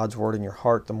hide God's word in your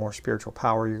heart, the more spiritual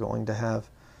power you're going to have.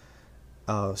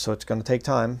 So it's going to take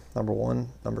time, number one.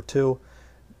 Number two,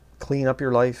 clean up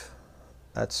your life.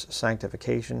 That's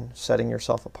sanctification, setting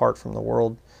yourself apart from the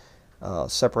world,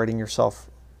 separating yourself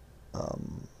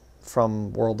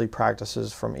from worldly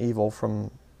practices, from evil,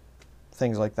 from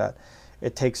things like that.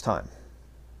 It takes time,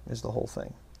 is the whole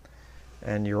thing.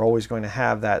 And you're always going to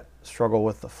have that struggle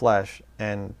with the flesh.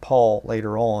 And Paul,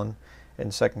 later on, in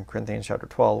 2 Corinthians chapter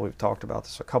 12, we've talked about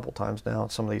this a couple times now,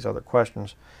 some of these other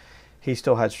questions, he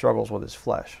still had struggles with his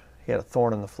flesh. He had a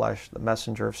thorn in the flesh, the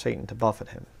messenger of Satan, to buffet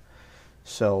him.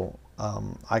 So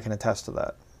I can attest to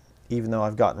that. Even though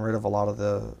I've gotten rid of a lot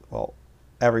of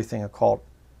everything occult,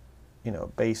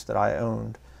 base that I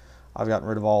owned, I've gotten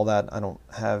rid of all that. I don't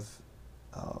have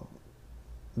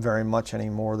very much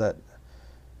anymore that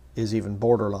is even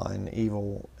borderline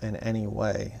evil in any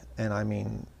way. And I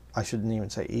mean, I shouldn't even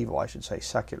say evil, I should say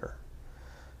secular.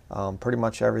 Pretty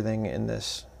much everything in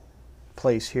this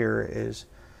place here is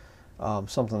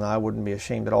something that I wouldn't be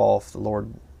ashamed at all. If the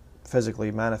Lord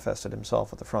physically manifested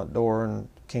himself at the front door and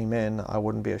came in, I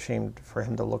wouldn't be ashamed for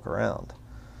him to look around.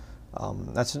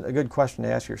 That's a good question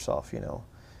to ask yourself,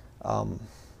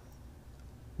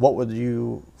 what would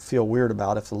you feel weird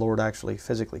about if the Lord actually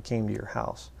physically came to your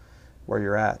house where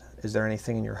you're at? Is there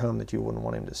anything in your home that you wouldn't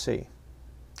want him to see?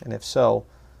 And if so,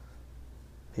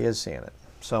 he is seeing it.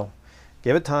 So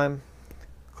give it time,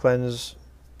 cleanse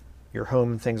your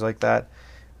home and things like that.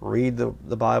 Read the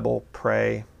Bible,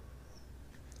 pray,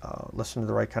 listen to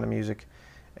the right kind of music,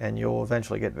 and you'll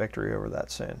eventually get victory over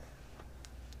that sin.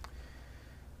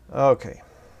 Okay.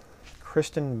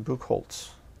 Kristen Buchholz.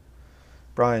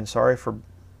 Bryan, sorry for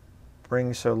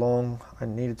bringing so long. I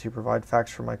needed to provide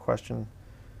facts for my question.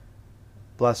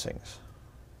 Blessings.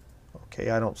 Okay,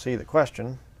 I don't see the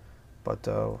question, but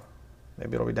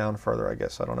maybe it'll be down further, I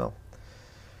guess. I don't know.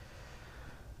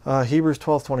 Hebrews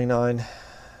 12:29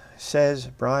 says,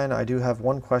 Bryan, I do have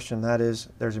one question. That is,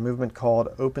 there's a movement called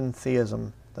open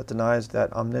theism that denies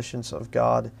that omniscience of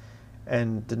God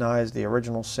and denies the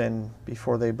original sin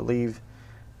before they believe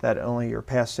that only your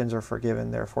past sins are forgiven,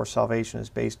 therefore salvation is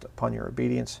based upon your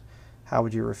obedience. How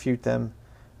would you refute them?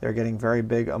 They're getting very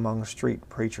big among street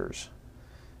preachers.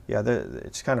 Yeah,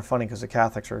 it's kind of funny because the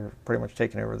Catholics are pretty much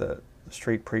taking over the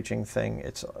street preaching thing.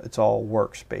 It's all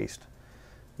works based,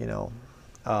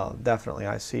 definitely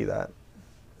I see that.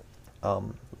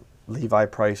 Levi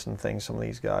Price and things, some of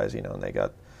these guys, and they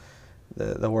got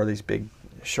they'll wear these big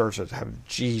shirts that have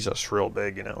Jesus real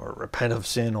big, or repent of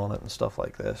sin on it and stuff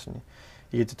like this. And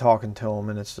you get to talking to them,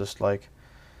 and it's just like,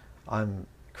 I'm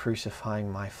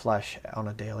crucifying my flesh on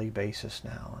a daily basis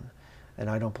now, and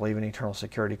I don't believe in eternal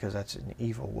security because that's an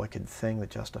evil, wicked thing that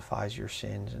justifies your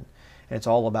sins, and it's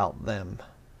all about them.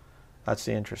 That's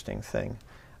the interesting thing.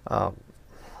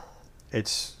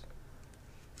 It's,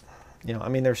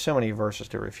 there's so many verses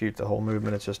to refute the whole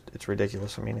movement. It's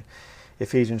ridiculous.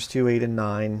 Ephesians 2:8 and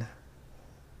 9.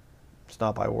 It's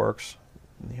not by works,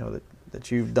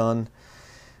 that you've done.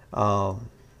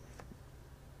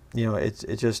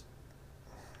 It's just,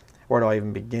 where do I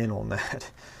even begin on that?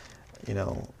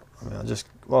 I'll just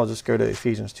go to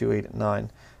Ephesians 2:8 and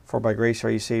 9. For by grace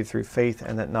are you saved through faith,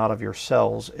 and that not of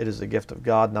yourselves. It is the gift of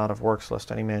God, not of works,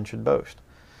 lest any man should boast.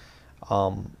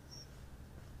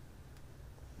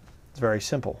 It's very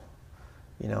simple.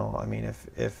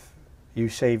 If you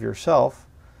save yourself,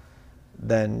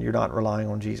 then you're not relying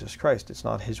on Jesus Christ. It's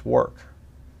not his work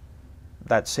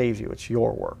that saves you. It's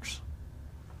your works.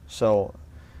 So,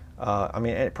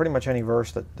 pretty much any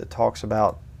verse that talks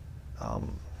about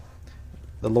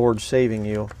the Lord saving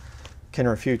you can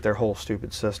refute their whole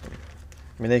stupid system.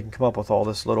 They can come up with all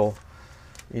this little,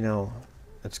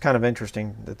 it's kind of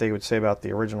interesting that they would say about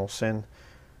the original sin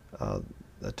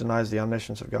that denies the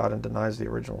omniscience of God and denies the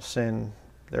original sin.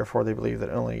 Therefore, they believe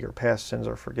that only your past sins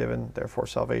are forgiven. Therefore,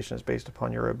 salvation is based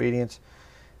upon your obedience.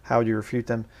 How would you refute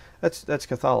them? That's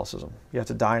Catholicism. You have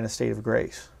to die in a state of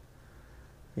grace.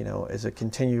 As it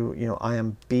continue, I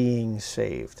am being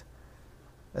saved.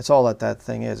 That's all that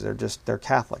thing is. They're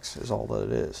Catholics is all that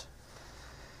it is.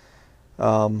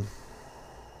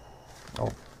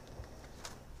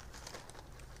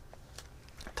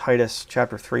 Titus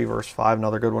chapter 3 verse 5,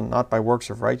 another good one. Not by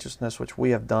works of righteousness which we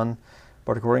have done,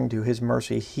 but according to his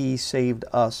mercy he saved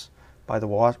us by the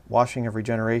washing of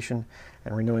regeneration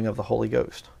and renewing of the Holy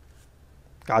Ghost.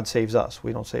 God saves us.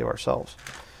 We don't save ourselves.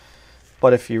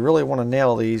 But if you really want to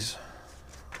nail these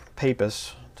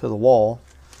papists to the wall,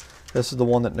 this is the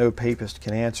one that no papist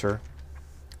can answer,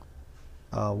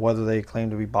 whether they claim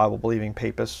to be Bible-believing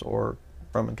papists or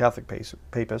Roman Catholic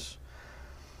papists.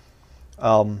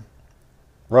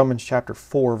 Romans chapter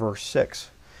 4, verse 6.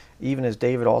 Even as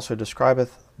David also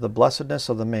describeth the blessedness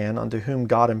of the man unto whom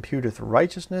God imputeth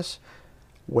righteousness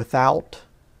without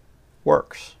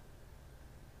works.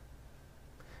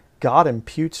 God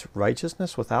imputes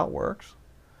righteousness without works?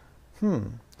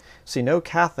 See, no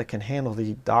Catholic can handle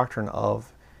the doctrine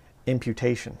of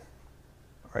imputation,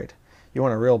 right? You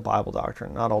want a real Bible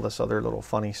doctrine, not all this other little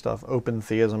funny stuff, open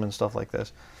theism and stuff like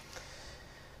this.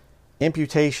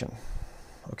 Imputation,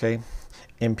 okay?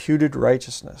 Imputed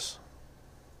righteousness.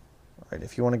 Right,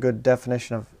 if you want a good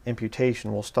definition of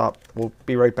imputation, we'll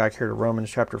be right back here to Romans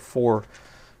chapter 4.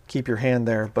 Keep your hand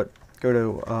there, but go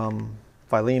to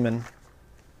Philemon.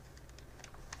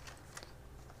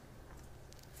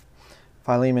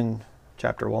 Philemon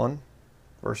chapter 1,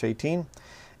 verse 18.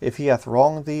 If he hath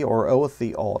wronged thee or oweth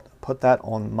thee aught, put that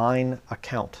on mine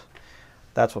account.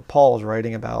 That's what Paul is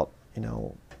writing about. You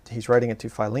know, he's writing it to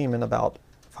Philemon about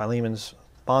Philemon's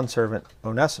bondservant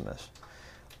Onesimus.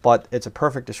 But it's a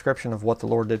perfect description of what the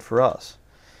Lord did for us.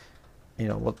 You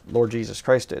know, what Lord Jesus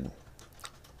Christ did.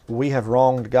 We have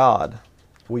wronged God.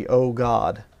 We owe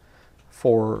God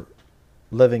for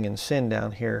living in sin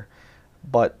down here.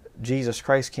 But Jesus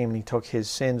Christ came and he took his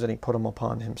sins and he put them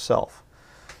upon himself.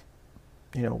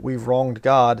 You know, we've wronged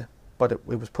God, but it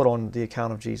was put on the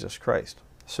account of Jesus Christ.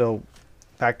 So,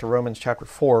 back to Romans chapter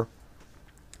 4.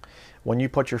 When you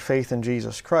put your faith in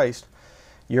Jesus Christ,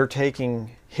 you're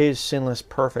taking his sinless,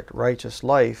 perfect, righteous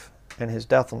life and his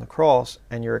death on the cross,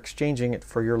 and you're exchanging it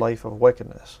for your life of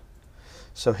wickedness.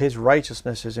 So his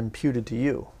righteousness is imputed to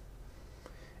you.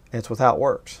 And it's without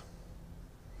works.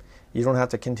 You don't have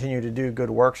to continue to do good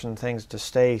works and things to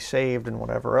stay saved and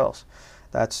whatever else.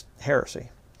 That's heresy.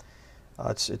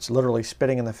 It's literally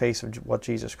spitting in the face of what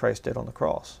Jesus Christ did on the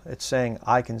cross. It's saying,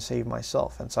 I can save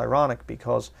myself. And it's ironic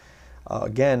because,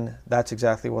 again, that's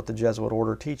exactly what the Jesuit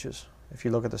order teaches. If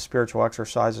you look at the spiritual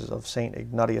exercises of St.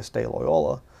 Ignatius de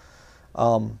Loyola,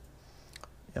 you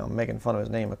know, I'm making fun of his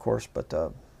name, of course, but,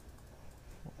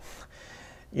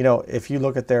 you know, if you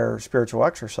look at their spiritual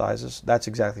exercises, that's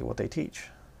exactly what they teach.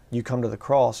 You come to the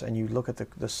cross and you look at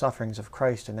the sufferings of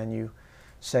Christ, and then you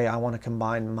say, I want to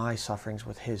combine my sufferings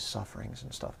with his sufferings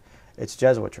and stuff. It's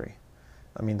Jesuitry.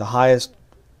 I mean, the highest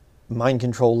mind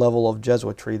control level of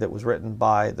Jesuitry that was written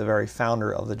by the very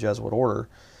founder of the Jesuit order,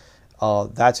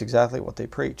 that's exactly what they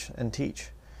preach and teach.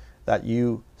 That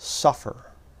you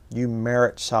suffer, you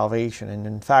merit salvation. And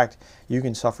in fact, you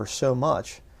can suffer so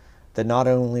much that not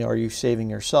only are you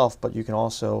saving yourself, but you can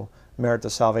also merit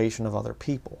the salvation of other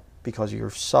people because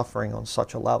you're suffering on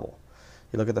such a level.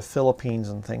 You look at the Philippines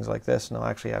and things like this, and they'll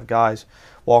actually have guys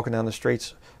walking down the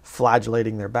streets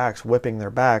flagellating their backs, whipping their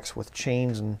backs with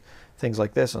chains and things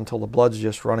like this until the blood's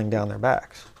just running down their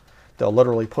backs. They'll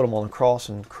literally put them on the cross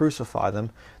and crucify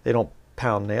them. They don't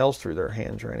pound nails through their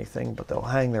hands or anything, but they'll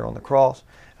hang there on the cross,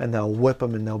 and they'll whip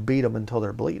them and they'll beat them until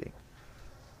they're bleeding.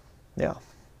 Yeah.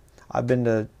 I've been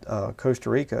to Costa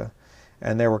Rica,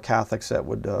 and there were Catholics that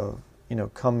would, you know,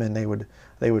 come in. They would,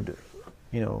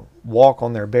 you know, walk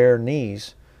on their bare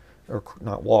knees, or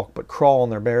not walk, but crawl on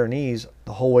their bare knees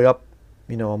the whole way up,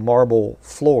 you know, a marble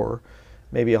floor,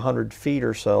 maybe 100 feet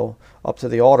or so, up to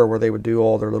the altar where they would do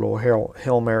all their little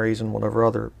Hail Marys and whatever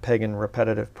other pagan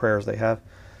repetitive prayers they have.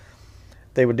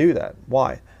 They would do that.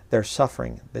 Why? They're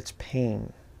suffering. It's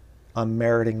pain. I'm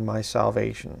meriting my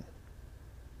salvation.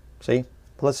 See?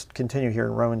 Let's continue here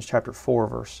in Romans chapter 4,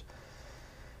 verse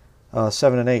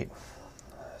 7 and 8.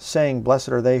 Saying, Blessed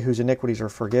are they whose iniquities are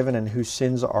forgiven and whose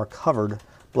sins are covered.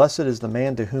 Blessed is the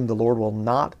man to whom the Lord will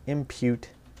not impute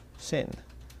sin.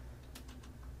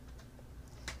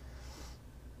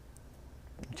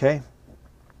 Okay?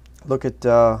 Look at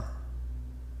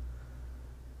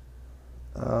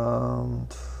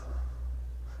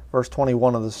verse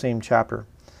 21 of the same chapter.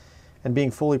 And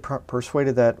being fully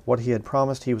persuaded that what he had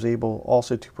promised he was able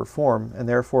also to perform, and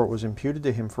therefore it was imputed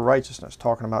to him for righteousness,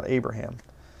 talking about Abraham.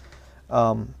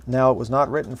 Now it was not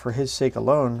written for his sake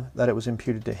alone that it was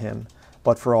imputed to him,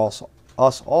 but for us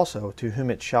also, to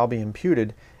whom it shall be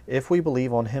imputed, if we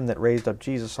believe on him that raised up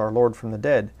Jesus our Lord from the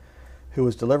dead, who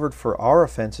was delivered for our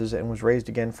offenses and was raised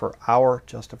again for our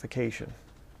justification.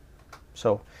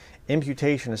 So,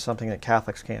 imputation is something that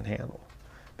Catholics can't handle,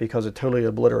 because it totally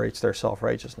obliterates their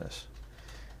self-righteousness.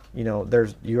 You know,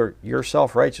 there's your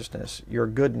self-righteousness, your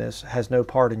goodness has no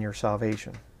part in your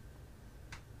salvation.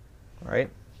 All right?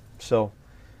 So,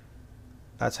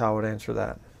 that's how I would answer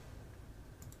that.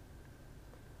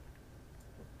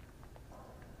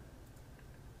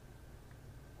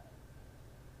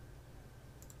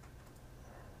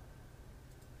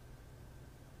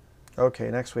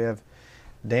 Okay, next we have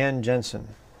Dan Jensen.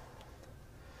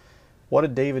 What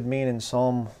did David mean in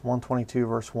Psalm 122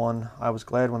 verse 1? I was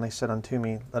glad when they said unto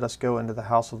me, let us go into the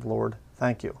house of the Lord.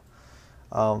 Thank you.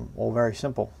 Well, very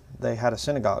simple. They had a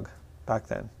synagogue back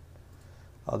then.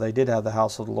 They did have the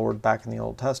house of the Lord back in the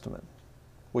Old Testament.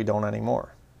 We don't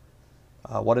anymore.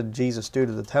 What did Jesus do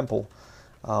to the temple,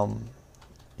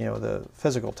 the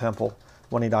physical temple,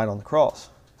 when he died on the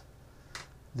cross?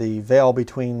 The veil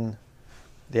between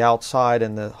the outside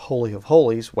and the Holy of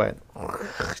Holies went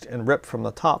and ripped from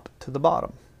the top to the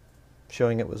bottom,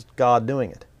 showing it was God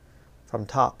doing it from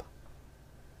top.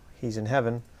 He's in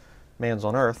heaven, man's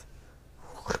on earth,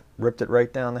 ripped it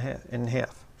right down in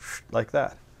half, like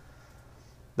that.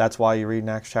 That's why you read in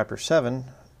Acts chapter 7,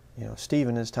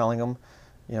 Stephen is telling them,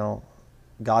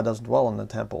 God doesn't dwell in the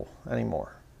temple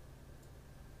anymore.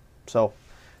 So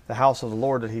the house of the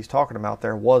Lord that he's talking about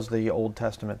there was the Old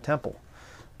Testament temple,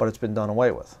 but it's been done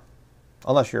away with.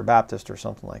 Unless you're a Baptist or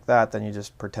something like that, then you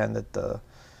just pretend that,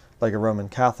 like a Roman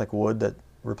Catholic would, that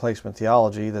replacement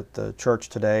theology, that the church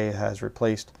today has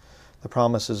replaced the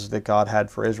promises that God had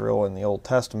for Israel in the Old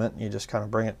Testament. You just kind of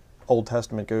bring it, Old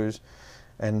Testament goes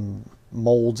and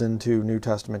molds into New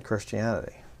Testament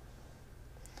Christianity.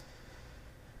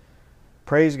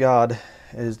 Praise God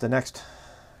is the next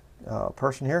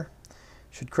person here.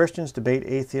 Should Christians debate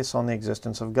atheists on the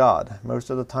existence of God? Most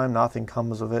of the time nothing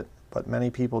comes of it, but many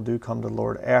people do come to the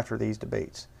Lord after these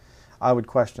debates. I would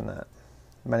question that.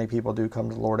 Many people do come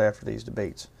to the Lord after these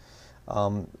debates.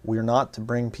 We're not to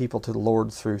bring people to the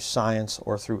Lord through science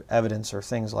or through evidence or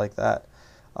things like that.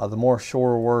 The more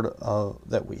sure word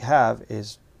that we have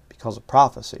is because of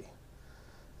prophecy.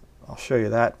 I'll show you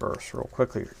that verse real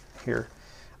quickly here.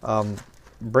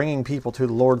 Bringing people to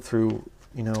the Lord through,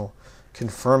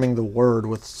 confirming the word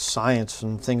with science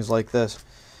and things like this.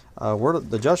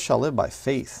 The just shall live by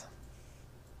faith.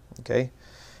 Okay?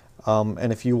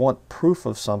 And if you want proof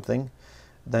of something,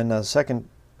 then 2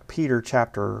 Peter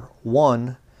chapter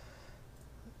 1,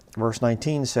 verse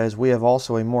 19 says, we have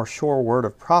also a more sure word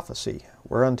of prophecy,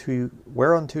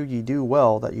 whereunto ye do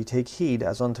well that ye take heed,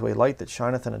 as unto a light that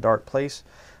shineth in a dark place,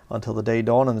 until the day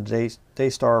dawn and the day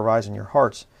star arise in your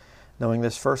hearts, knowing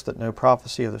this first, that no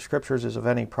prophecy of the Scriptures is of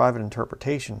any private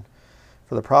interpretation.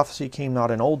 For the prophecy came not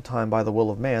in old time by the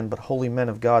will of man, but holy men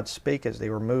of God spake as they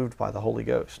were moved by the Holy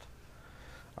Ghost.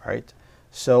 All right,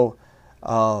 so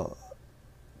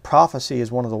prophecy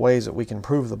is one of the ways that we can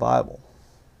prove the Bible.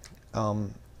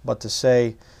 But to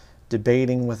say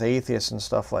debating with atheists and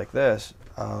stuff like this,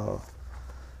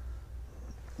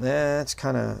 that's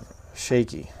kind of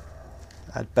shaky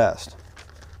at best.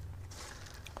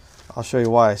 I'll show you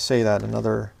why I say that.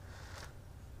 Another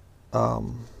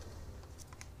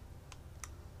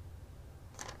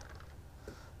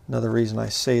reason I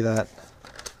say that.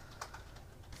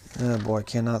 Oh boy, I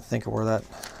cannot think of where that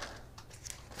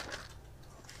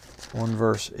one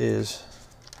verse is.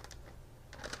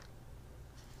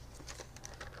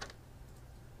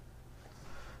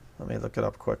 Let me look it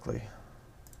up quickly.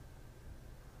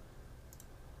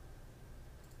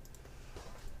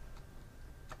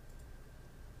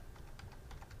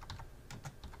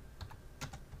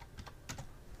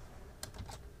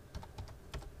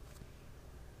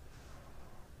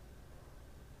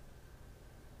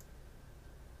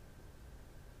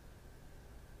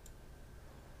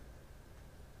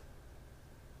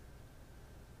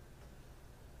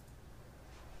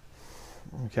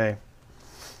 Okay.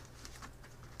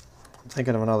 I'm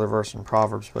thinking of another verse in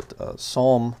Proverbs, but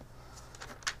Psalm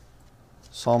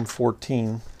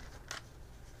 14.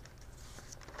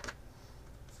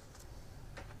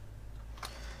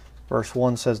 Verse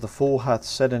 1 says, the fool hath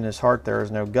said in his heart, there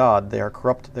is no God. They are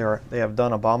corrupt, they have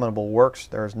done abominable works.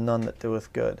 There is none that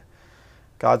doeth good.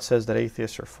 God says that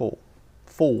atheists are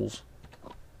fools.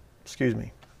 Excuse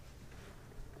me.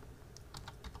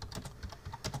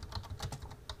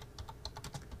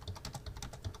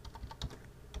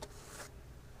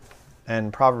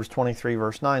 And Proverbs 23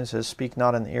 verse 9 says, speak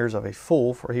not in the ears of a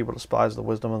fool, for he will despise the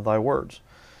wisdom of thy words.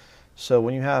 So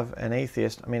when you have an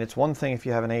atheist, I mean, it's one thing if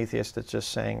you have an atheist that's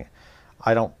just saying,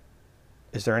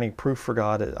 is there any proof for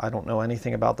God? I don't know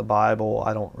anything about the Bible.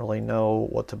 I don't really know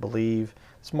what to believe.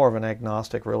 It's more of an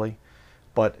agnostic, really.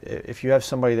 But if you have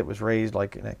somebody that was raised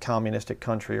like in a communistic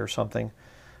country or something,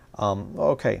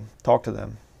 okay, talk to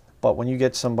them. But when you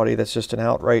get somebody that's just an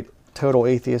outright total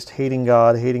atheist, hating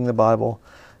God, hating the Bible,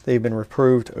 they've been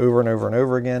reproved over and over and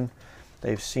over again.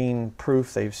 They've seen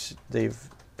proof.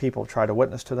 People try to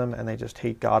witness to them, and they just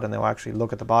hate God, and they'll actually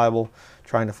look at the Bible,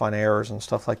 trying to find errors and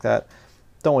stuff like that.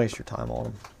 Don't waste your time on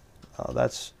them.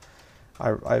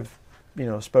 I've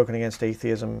spoken against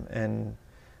atheism, and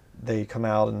they come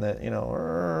out and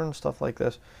and stuff like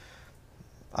this.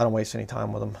 I don't waste any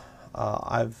time with them.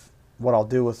 what I'll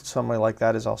do with somebody like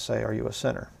that is I'll say, "Are you a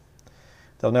sinner?"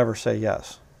 They'll never say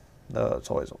yes.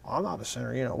 It's always, "I'm not a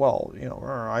sinner." Well,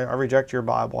 I reject your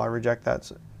Bible. I reject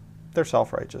that. They're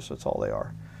self-righteous. That's all they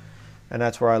are, and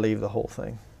that's where I leave the whole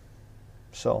thing.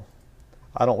 So,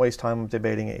 I don't waste time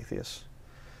debating atheists.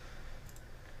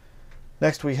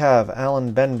 Next we have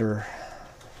Alan Bender.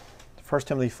 1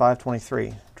 Timothy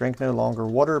 5:23. Drink no longer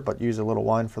water, but use a little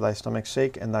wine for thy stomach's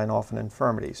sake and thine often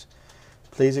infirmities.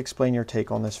 Please explain your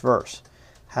take on this verse.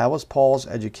 How has Paul's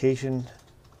education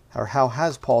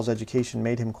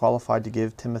made him qualified to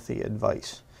give Timothy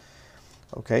advice?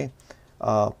 Okay,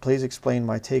 please explain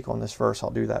my take on this verse.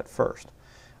 I'll do that first.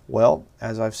 Well,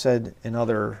 as I've said in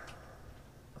another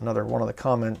one of the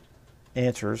comment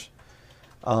answers,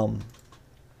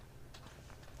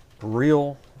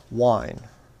 real wine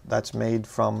that's made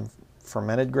from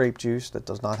fermented grape juice that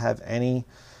does not have any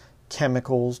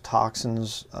chemicals,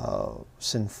 toxins,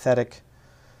 synthetic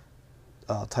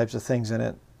types of things in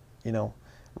it.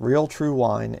 Real true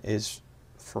wine is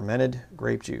fermented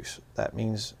grape juice. That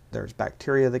means there's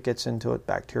bacteria that gets into it.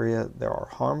 There are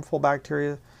harmful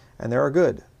bacteria and there are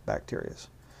good bacteria.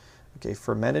 Okay,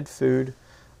 fermented food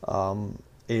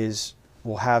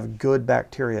will have good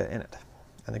bacteria in it.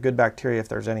 And the good bacteria, if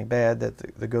there's any bad,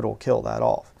 the good will kill that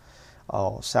off.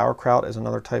 Sauerkraut is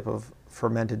another type of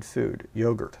fermented food.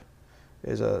 Yogurt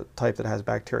is a type that has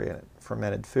bacteria in it.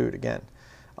 Fermented food, again.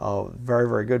 Very,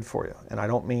 very good for you. And I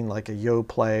don't mean like a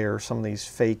Yoplait or some of these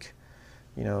fake,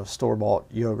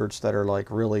 store-bought yogurts that are like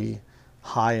really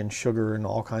high in sugar and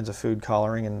all kinds of food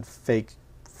coloring and fake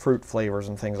fruit flavors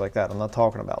and things like that. I'm not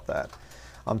talking about that.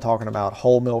 I'm talking about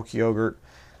whole milk yogurt.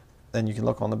 Then you can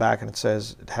look on the back and it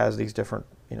says it has these different,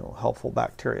 helpful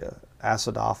bacteria,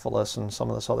 acidophilus and some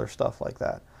of this other stuff like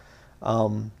that.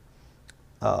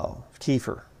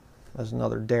 Kefir is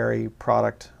another dairy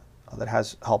product that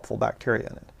has helpful bacteria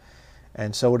in it.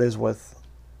 And so it is with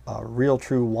real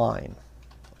true wine.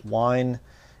 Wine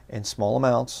in small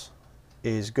amounts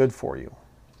is good for you.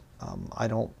 I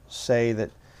don't say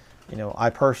that, I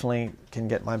personally can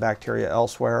get my bacteria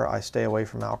elsewhere. I stay away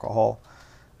from alcohol.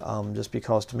 Just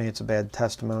because to me it's a bad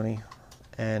testimony,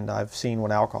 and I've seen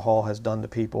what alcohol has done to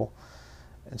people,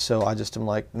 and so I just am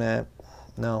like, nah,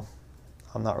 no,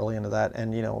 I'm not really into that.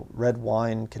 And red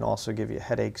wine can also give you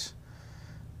headaches,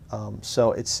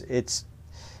 so it's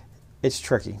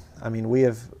tricky. I mean, we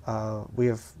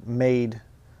have made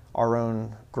our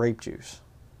own grape juice.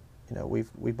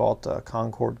 We bought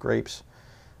Concord grapes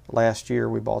last year.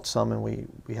 We bought some, and we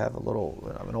have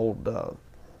an old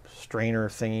strainer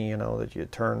thingy, that you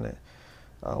turn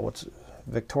what's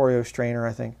Victorio strainer,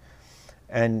 I think.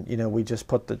 And we just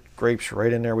put the grapes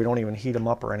right in there. We don't even heat them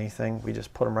up or anything. We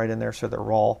just put them right in there so they're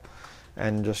raw,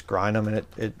 and just grind them, and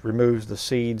it removes the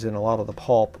seeds and a lot of the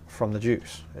pulp from the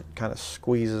juice. It kind of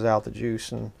squeezes out the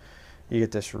juice, and you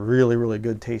get this really, really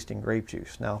good tasting grape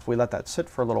juice. Now, if we let that sit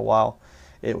for a little while,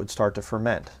 it would start to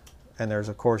ferment. And there's,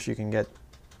 of course, you can get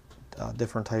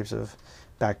different types of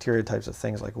bacteria types of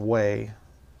things like whey,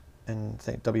 and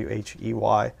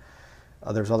WHEY.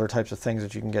 There's other types of things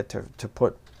that you can get to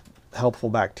put helpful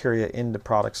bacteria into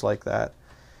products like that.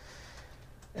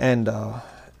 And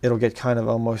it'll get kind of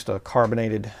almost a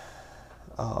carbonated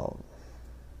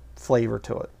flavor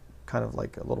to it, kind of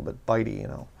like a little bit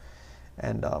bitey,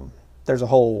 And that's a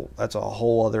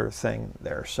whole other thing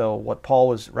there. So what Paul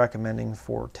was recommending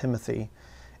for Timothy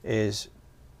is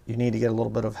you need to get a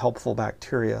little bit of helpful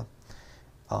bacteria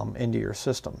into your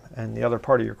system. And the other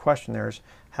part of your question there is,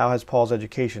 how has Paul's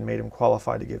education made him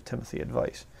qualified to give Timothy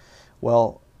advice?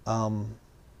 Well,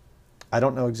 I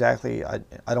don't know exactly. I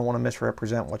don't want to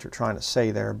misrepresent what you're trying to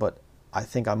say there, but I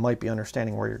think I might be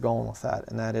understanding where you're going with that.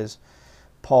 And that is,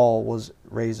 Paul was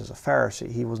raised as a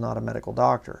Pharisee. He was not a medical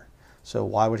doctor. So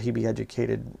why would he be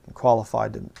educated and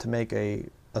qualified to make a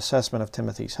assessment of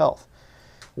Timothy's health?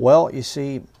 Well, you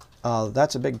see,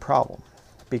 that's a big problem,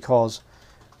 because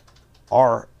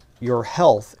your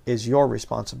health is your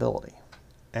responsibility.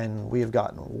 And we have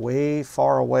gotten way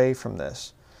far away from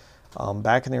this.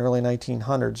 Back in the early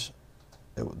 1900s,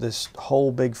 this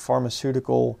whole big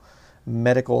pharmaceutical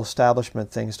medical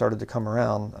establishment thing started to come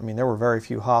around. I mean, there were very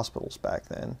few hospitals back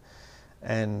then.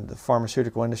 And the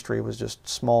pharmaceutical industry was just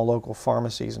small local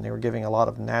pharmacies, and they were giving a lot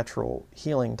of natural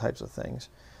healing types of things.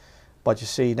 But you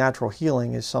see, natural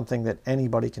healing is something that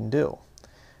anybody can do.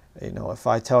 If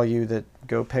I tell you that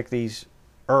go pick these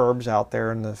herbs out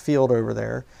there in the field over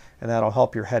there, and that'll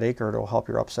help your headache, or it'll help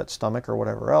your upset stomach, or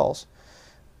whatever else,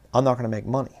 I'm not going to make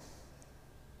money.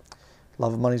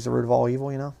 Love of money is the root of all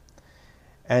evil,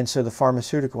 And so the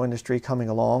pharmaceutical industry coming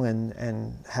along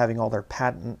and having all their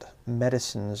patent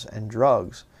medicines and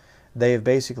drugs, they have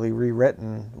basically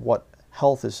rewritten what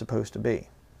health is supposed to be.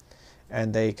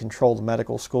 And they control the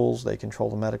medical schools, they control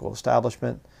the medical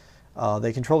establishment,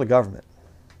 they control the government,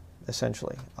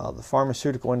 essentially. The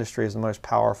pharmaceutical industry is the most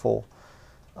powerful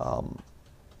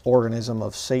organism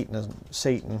of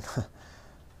Satan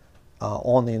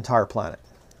on the entire planet.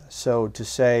 So to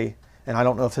say, and I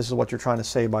don't know if this is what you're trying to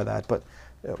say by that, but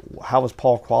how was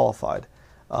Paul qualified?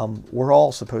 We're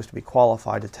all supposed to be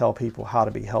qualified to tell people how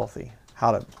to be healthy,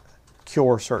 how to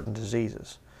cure certain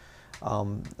diseases.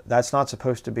 That's not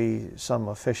supposed to be some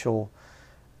official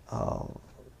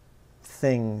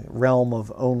realm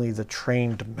of only the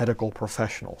trained medical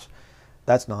professionals.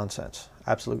 That's nonsense,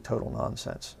 absolute total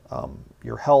nonsense.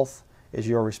 Your health is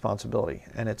your responsibility,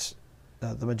 and it's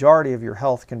the majority of your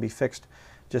health can be fixed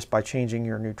just by changing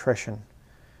your nutrition.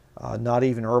 Not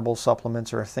even herbal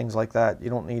supplements or things like that.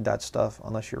 You don't need that stuff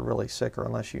unless you're really sick or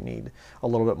unless you need a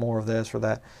little bit more of this or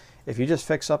that. If you just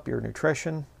fix up your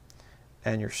nutrition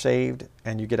and you're saved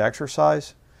and you get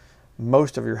exercise,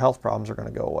 most of your health problems are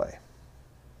going to go away.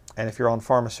 And if you're on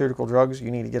pharmaceutical drugs,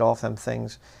 you need to get off them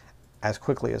things as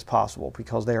quickly as possible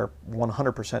because they are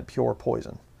 100% pure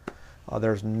poison.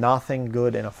 There's nothing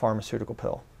good in a pharmaceutical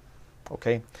pill.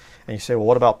 Okay? And you say, well,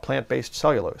 what about plant-based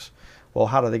cellulose? Well,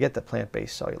 how do they get the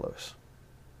plant-based cellulose?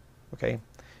 Okay?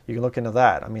 You can look into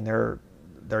that. I mean,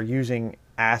 they're using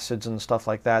acids and stuff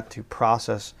like that to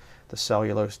process the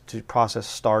cellulose, to process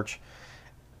starch.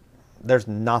 There's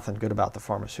nothing good about the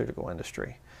pharmaceutical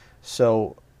industry.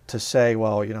 So to say,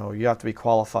 well, you know, you have to be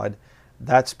qualified,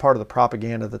 that's part of the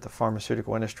propaganda that the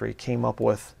pharmaceutical industry came up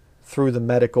with through the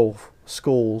medical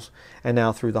schools and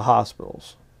now through the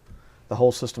hospitals. The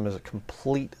whole system is a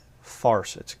complete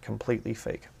farce. It's completely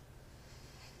fake.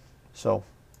 So,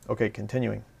 okay,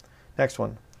 continuing. Next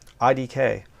one,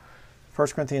 IDK. 1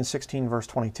 Corinthians 16, verse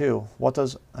 22. What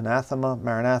does anathema,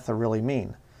 maranatha really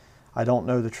mean? I don't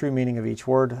know the true meaning of each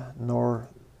word, nor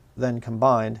then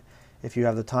combined. If you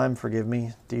have the time, forgive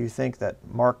me. Do you think that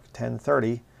Mark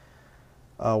 10:30,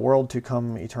 world to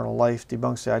come, eternal life,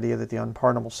 debunks the idea that the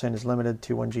unpardonable sin is limited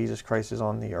to when Jesus Christ is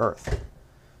on the earth?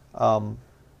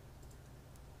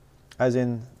 As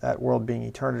in that world being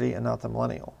eternity and not the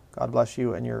millennial. God bless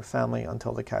you and your family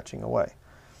until the catching away.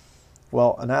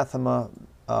 Well, anathema,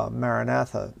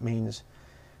 maranatha means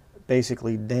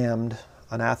basically damned.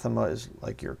 Anathema is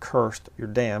like you're cursed, you're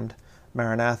damned.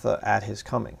 Maranatha, at his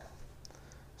coming.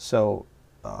 So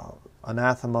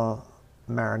anathema,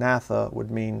 maranatha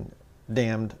would mean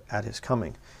damned at his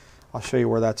coming. I'll show you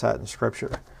where that's at in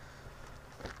Scripture,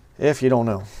 if you don't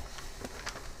know.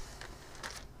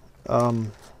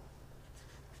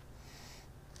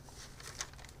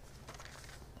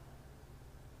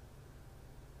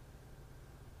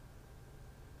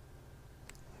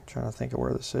 Trying to think of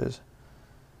where this is.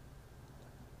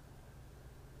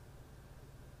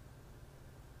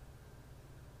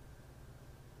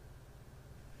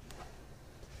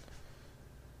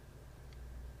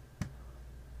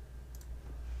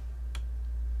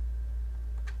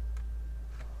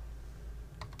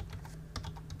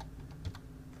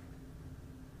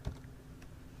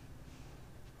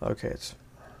 Okay, it's...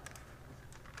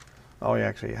 Oh, you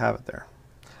actually have it there.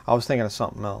 I was thinking of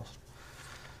something else.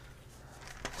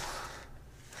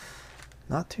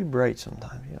 Not too bright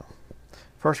sometimes, you know.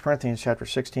 1 Corinthians chapter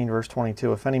 16, verse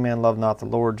 22. If any man love not the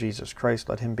Lord Jesus Christ,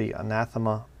 let him be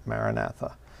anathema,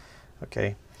 maranatha.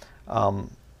 Okay.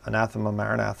 Anathema,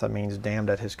 maranatha means damned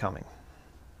at his coming.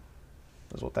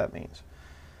 Is what that means.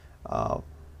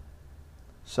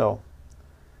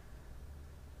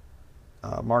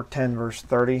 Mark 10, verse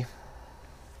 30.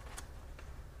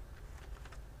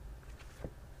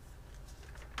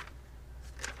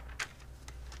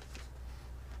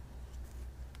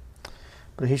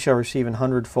 But he shall receive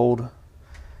 100-fold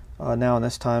now in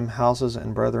this time houses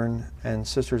and brethren and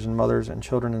sisters and mothers and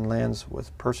children and lands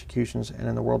with persecutions, and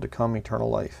in the world to come eternal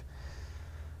life.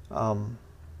 When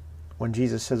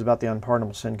Jesus says about the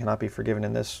unpardonable sin cannot be forgiven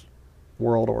in this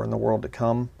world or in the world to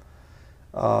come,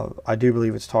 I do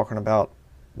believe it's talking about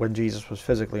when Jesus was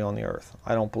physically on the earth.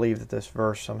 I don't believe that this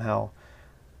verse somehow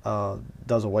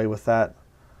does away with that.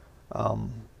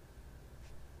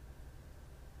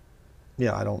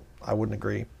 Yeah, I wouldn't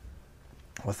agree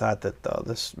with that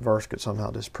this verse could somehow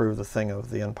disprove the thing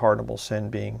of the unpardonable sin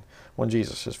being when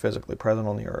Jesus is physically present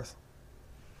on the earth.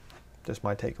 Just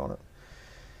my take on it.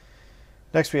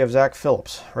 Next we have Zach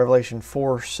Phillips, Revelation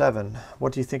 4:7.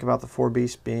 What do you think about the four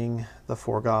beasts being the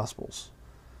four Gospels?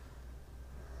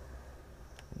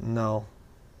 No,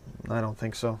 I don't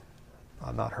think so.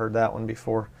 I've not heard that one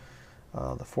before.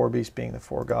 The four beasts being the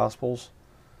four Gospels.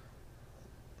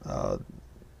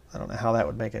 I don't know how that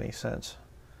would make any sense.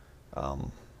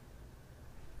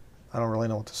 I don't really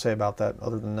know what to say about that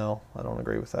other than no, I don't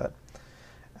agree with that.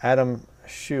 Adam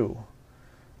Shu,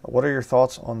 what are your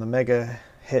thoughts on the mega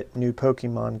hit new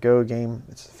Pokemon Go game?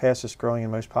 It's the fastest growing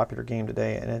and most popular game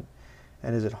today,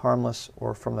 and is it harmless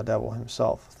or from the devil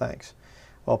himself? Thanks.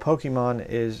 Well, Pokemon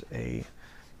is a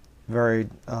very,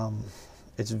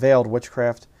 it's veiled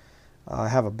witchcraft. I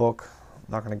have a book,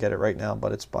 I'm not going to get it right now,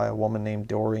 but it's by a woman named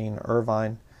Doreen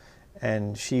Irvine,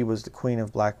 and she was the queen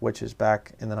of black witches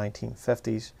back in the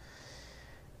 1950s.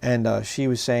 And she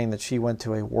was saying that she went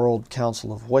to a World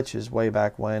Council of Witches way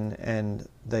back when, and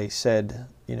they said,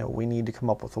 you know, we need to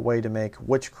come up with a way to make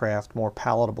witchcraft more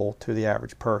palatable to the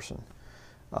average person.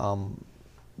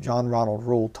 John Ronald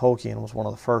Reuel Tolkien was one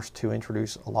of the first to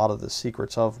introduce a lot of the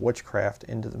secrets of witchcraft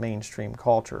into the mainstream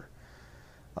culture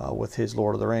with his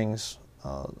Lord of the Rings,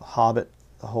 Hobbit,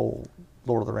 the whole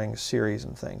Lord of the Rings series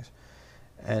and things.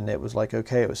 And it was like,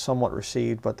 okay, it was somewhat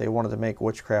received, but they wanted to make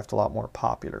witchcraft a lot more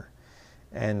popular.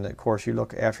 And of course, you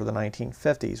look after the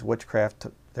 1950s, witchcraft,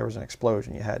 there was an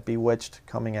explosion. You had Bewitched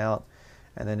coming out,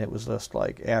 and then it was just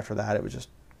like, after that, it was just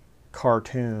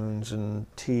cartoons and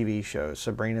TV shows,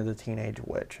 Sabrina the Teenage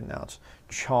Witch, and now it's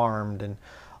Charmed and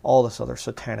all this other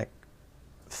satanic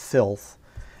filth,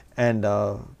 and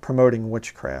promoting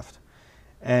witchcraft.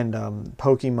 And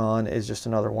Pokemon is just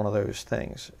another one of those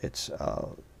things. It's,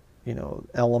 you know,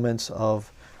 elements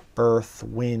of earth,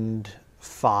 wind,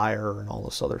 fire, and all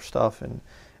this other stuff,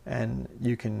 and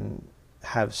you can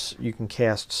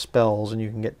cast spells and you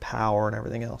can get power and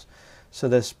everything else. So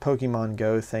this Pokemon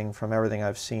Go thing, from everything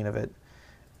I've seen of it,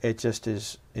 it just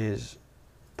is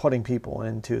putting people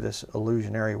into this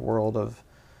illusionary world of,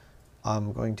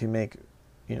 I'm going to make,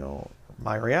 you know,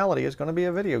 my reality is going to be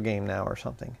a video game now or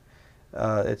something.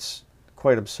 It's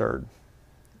quite absurd,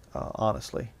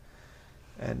 honestly.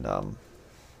 And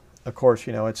of course,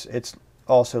 you know, it's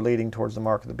also leading towards the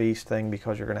mark of the beast thing,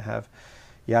 because you have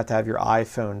to have your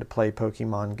iPhone to play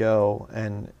Pokemon Go,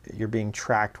 and you're being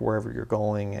tracked wherever you're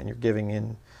going, and you're giving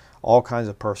in all kinds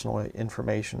of personal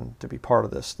information to be part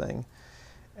of this thing.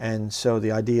 And so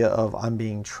the idea of I'm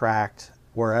being tracked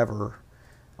wherever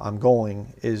I'm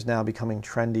going is now becoming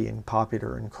trendy and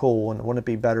popular and cool. And wouldn't it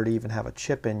be better to even have a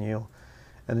chip in you,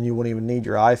 and then you wouldn't even need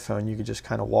your iPhone? You could just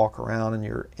kind of walk around and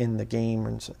you're in the game.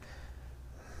 And so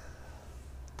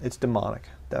it's demonic,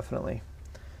 definitely.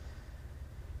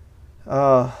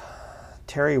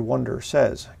 Terry Wonder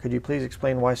says, could you please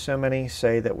explain why so many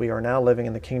say that we are now living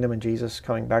in the kingdom and Jesus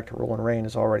coming back to rule and reign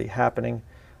is already happening?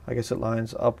 I guess it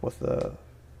lines up with the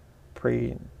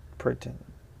preterism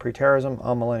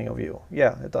amillennial view.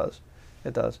 Yeah, it does.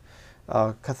 It does.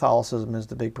 Catholicism is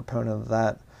the big proponent of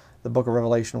that. The book of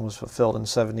Revelation was fulfilled in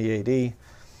 70 AD,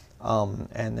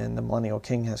 and then the millennial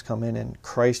king has come in, and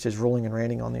Christ is ruling and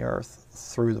reigning on the earth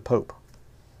through the Pope.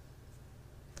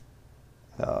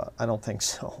 I don't think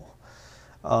so.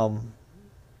 You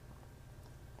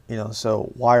know,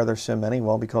 so why are there so many?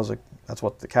 Well, because that's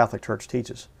what the Catholic Church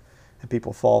teaches, and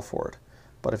people fall for it.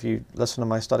 But if you listen to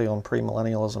my study on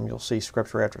premillennialism, you'll see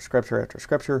scripture after scripture after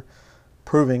scripture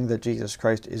proving that Jesus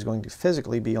Christ is going to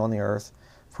physically be on the earth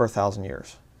for 1,000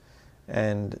 years.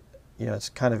 And, you know, it's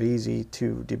kind of easy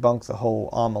to debunk the whole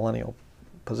amillennial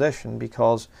position,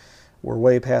 because we're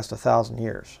way past 1,000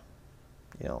 years.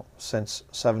 You know, since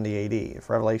 70 AD. If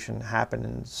Revelation happened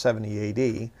in 70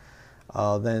 AD,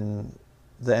 then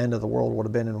the end of the world would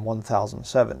have been in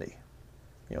 1070.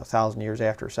 You know, 1,000 years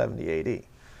after 70 AD.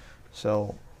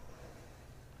 So,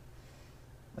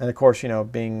 and of course, you know,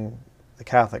 being the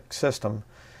Catholic system,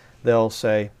 they'll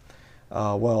say,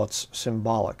 well, it's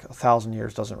symbolic. 1,000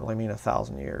 years doesn't really mean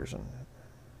 1,000 years. And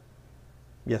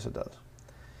yes, it does.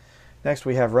 Next,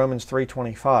 we have Romans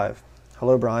 3:25.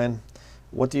 Hello, Bryan.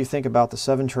 What do you think about the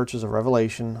 7 churches of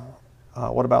Revelation?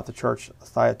 What about the church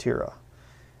Thyatira?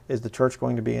 Is the church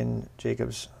going to be in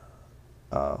Jacob's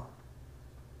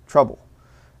trouble?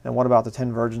 And what about the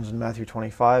 10 virgins in Matthew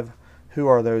 25? Who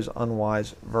are those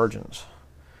unwise virgins?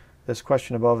 This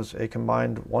question above is a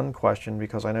combined one question,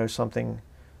 because I know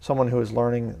someone who is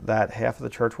learning that half of the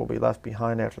church will be left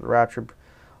behind after the rapture,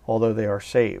 although they are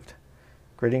saved.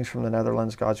 Greetings from the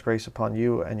Netherlands. God's grace upon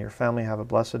you and your family. Have a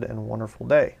blessed and wonderful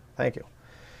day. Thank you.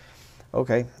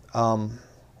 Okay.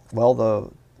 Well,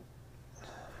 let's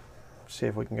see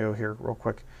if we can go here real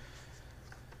quick.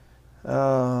 What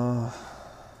am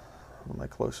I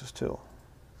closest to?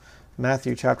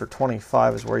 Matthew chapter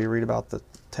 25 is where you read about the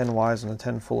 10 wise and the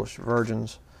 10 foolish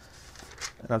virgins.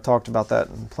 And I've talked about that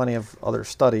in plenty of other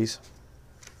studies.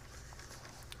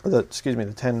 The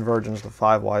 10 virgins, the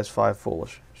 5 wise, 5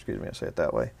 foolish. Excuse me, I say it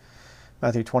that way.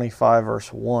 Matthew 25,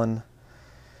 verse 1.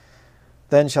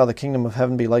 Then shall the kingdom of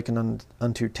heaven be likened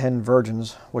unto 10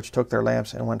 virgins, which took their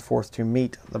lamps and went forth to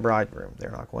meet the bridegroom.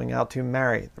 They're not going out to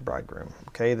marry the bridegroom.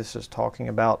 Okay, this is talking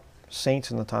about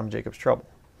saints in the time of Jacob's trouble.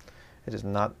 It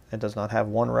does not have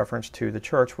one reference to the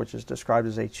church, which is described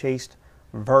as a chaste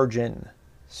virgin,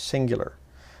 singular.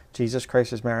 Jesus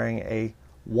Christ is marrying a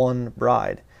one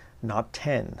bride, not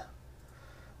 10.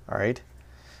 All right?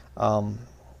 And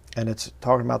it's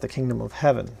talking about the kingdom of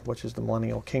heaven, which is the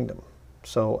millennial kingdom.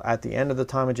 So at the end of the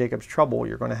time of Jacob's trouble,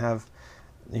 you're going to have,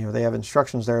 they have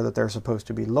instructions there that they're supposed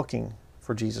to be looking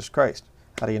for Jesus Christ.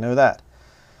 How do you know that?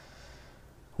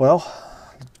 Well,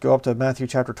 go up to Matthew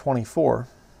chapter 24,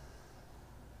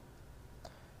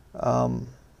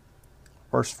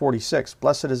 verse 46.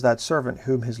 Blessed is that servant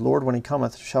whom his Lord, when he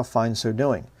cometh, shall find so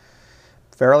doing.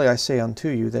 Verily I say unto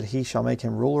you, that he shall make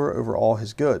him ruler over all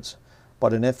his goods.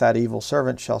 But and if that evil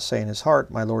servant shall say in his heart,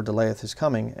 My Lord delayeth his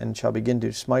coming, and shall begin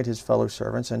to smite his fellow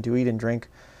servants, and to eat and drink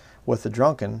with the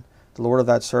drunken, the Lord of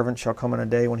that servant shall come in a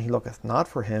day when he looketh not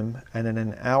for him, and in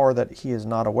an hour that he is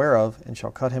not aware of, and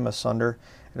shall cut him asunder,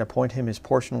 and appoint him his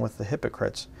portion with the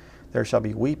hypocrites. There shall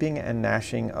be weeping and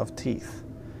gnashing of teeth.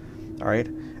 All right?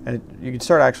 And you can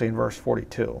start actually in verse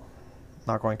 42.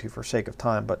 Not going to for sake of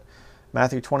time, but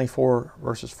Matthew 24,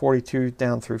 verses 42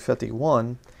 down through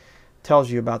 51,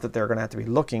 tells you about that they're going to have to be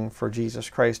looking for Jesus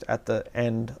Christ at the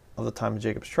end of the time of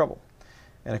Jacob's trouble.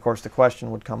 And of course the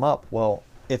question would come up, well,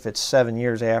 if it's 7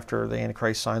 years after the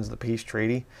Antichrist signs the peace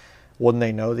treaty, wouldn't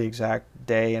they know the exact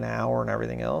day and hour and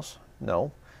everything else?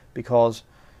 No, because,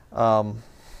 where's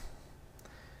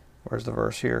the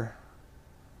verse here?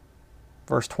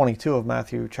 Verse 22 of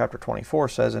Matthew chapter 24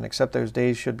 says, And except those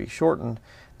days should be shortened,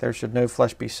 there should no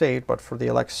flesh be saved, but for the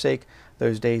elect's sake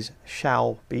those days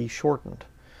shall be shortened.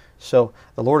 So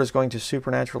the Lord is going to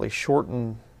supernaturally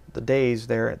shorten the days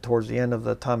there towards the end of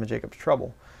the time of Jacob's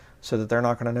trouble, so that they're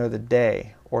not going to know the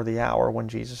day or the hour when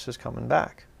Jesus is coming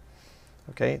back.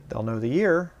 Okay, they'll know the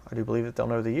year. I do believe that they'll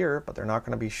know the year, but they're not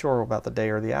going to be sure about the day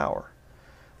or the hour.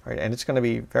 Right? And it's going to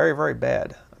be very, very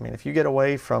bad. I mean, if you get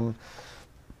away from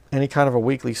any kind of a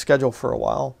weekly schedule for a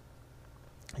while,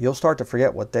 you'll start to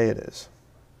forget what day it is.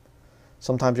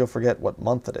 Sometimes you'll forget what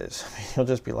month it is. I mean, you'll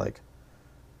just be like,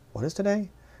 what is today?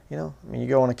 I mean, you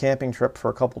go on a camping trip for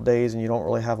a couple days and you don't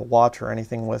really have a watch or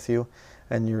anything with you,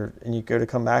 and you go to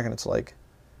come back and it's like,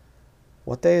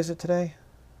 what day is it today?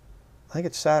 I think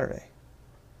it's Saturday.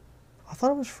 I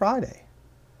thought it was Friday.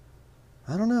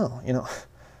 I don't know.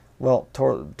 Well,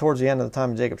 towards the end of the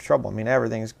time of Jacob's trouble, I mean,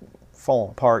 everything's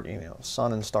falling apart.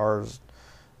 Sun and stars,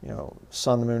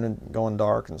 sun, the moon, and going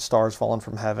dark, and stars falling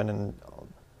from heaven, and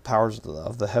powers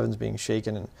of the heavens being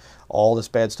shaken, and all this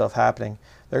bad stuff happening.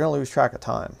 They're going to lose track of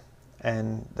time,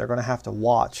 and they're going to have to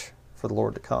watch for the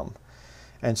Lord to come.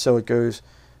 And so it goes,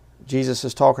 Jesus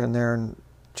is talking in there in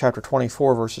chapter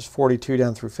 24, verses 42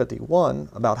 down through 51,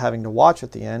 about having to watch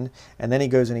at the end, and then he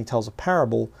goes and he tells a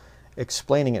parable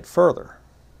explaining it further.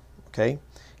 Okay?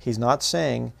 He's not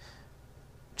saying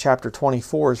chapter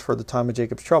 24 is for the time of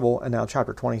Jacob's trouble, and now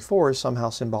chapter 24 is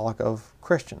somehow symbolic of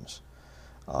Christians.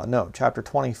 No, chapter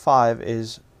 25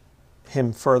 is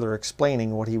him further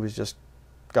explaining what he was just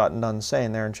gotten done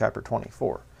saying there in chapter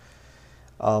 24.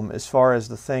 As far as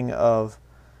the thing of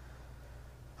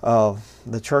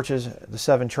the churches, the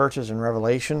 7 churches in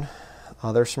Revelation,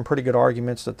 there's some pretty good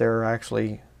arguments that they're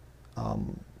actually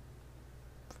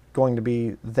going to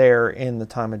be there in the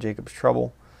time of Jacob's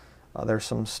trouble. There's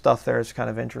some stuff there that's kind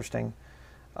of interesting.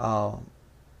 And,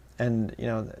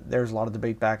 there's a lot of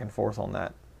debate back and forth on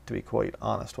that, to be quite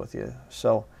honest with you.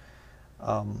 So,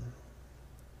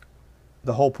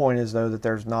 the whole point is, though, that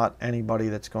there's not anybody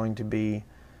that's going to be,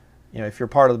 if you're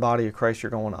part of the body of Christ, you're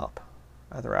going up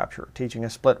at the rapture. Teaching a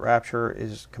split rapture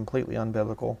is completely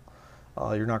unbiblical.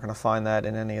 You're not going to find that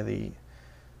in any of the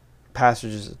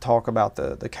passages that talk about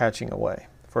the catching away.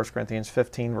 1 Corinthians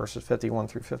 15, verses 51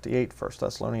 through 58. 1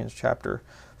 Thessalonians chapter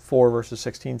 4, verses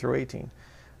 16 through 18.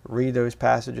 Read those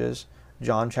passages.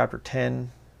 John chapter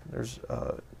 10, there's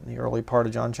the early part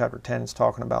of John chapter 10 is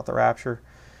talking about the rapture.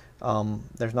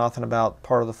 There's nothing about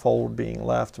part of the fold being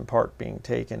left and part being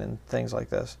taken and things like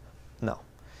this. No.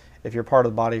 If you're part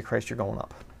of the body of Christ, you're going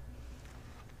up.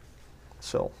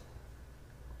 So,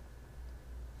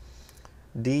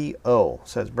 D.O.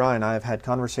 says, Bryan, I have had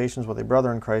conversations with a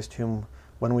brother in Christ whom,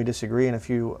 when we disagree in a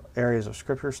few areas of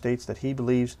Scripture, states that he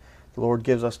believes the Lord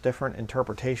gives us different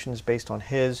interpretations based on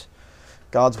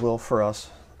God's will for us,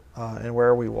 and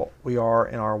where we are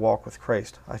in our walk with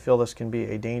Christ. I feel this can be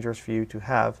a dangerous view to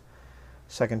have.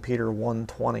 2 Peter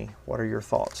 1:20. What are your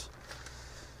thoughts?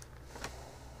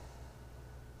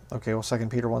 Okay, well, 2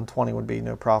 Peter 1:20 would be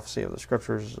no prophecy of the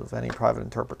Scriptures of any private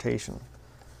interpretation.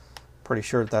 Pretty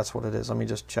sure that's what it is. Let me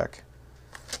just check.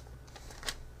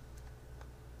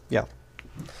 Yeah.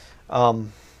 Well,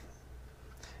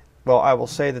 I will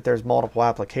say that there's multiple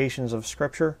applications of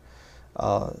Scripture,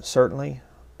 certainly,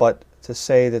 but to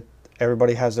say that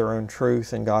everybody has their own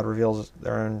truth and God reveals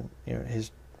their own,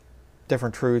 His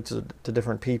different truths to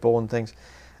different people and things,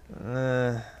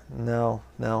 no.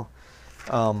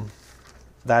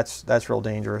 That's real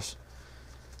dangerous.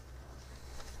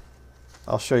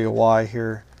 I'll show you why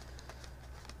here.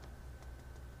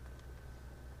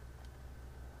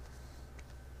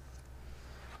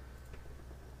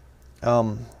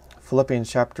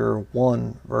 Philippians chapter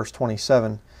 1, verse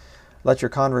 27.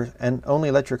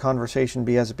 Only let your conversation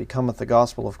be as it becometh the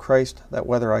gospel of Christ, that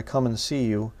whether I come and see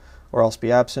you, or else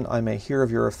be absent, I may hear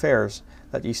of your affairs,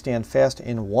 that ye stand fast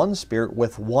in one spirit,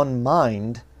 with one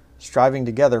mind, striving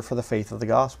together for the faith of the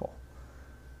gospel.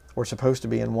 We're supposed to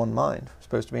be in one mind. We're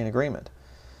supposed to be in agreement.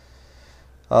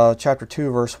 Chapter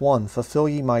 2, verse 1. Fulfill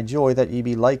ye my joy, that ye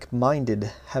be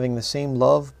like-minded, having the same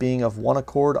love, being of one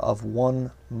accord, of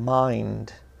one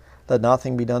mind. Let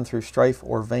nothing be done through strife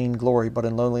or vain glory, but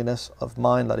in lowliness of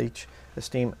mind let each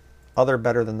esteem other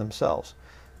better than themselves.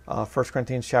 1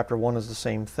 Corinthians chapter 1 is the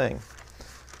same thing.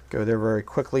 Go there very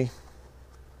quickly.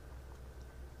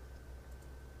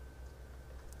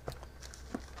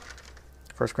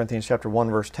 First Corinthians chapter 1,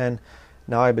 verse 10.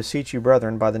 Now I beseech you,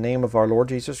 brethren, by the name of our Lord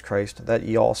Jesus Christ, that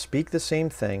ye all speak the same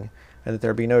thing, and that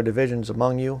there be no divisions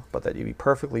among you, but that ye be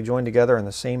perfectly joined together in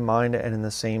the same mind and in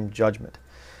the same judgment.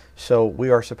 So we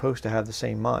are supposed to have the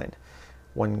same mind.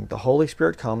 When the Holy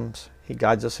Spirit comes, He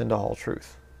guides us into all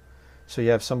truth. So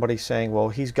you have somebody saying, well,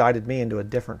 He's guided me into a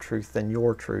different truth than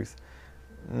your truth.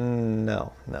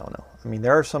 No. I mean,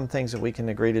 there are some things that we can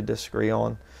agree to disagree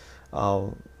on.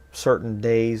 Certain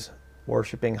days,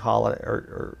 worshiping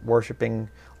worshiping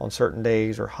on certain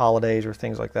days or holidays or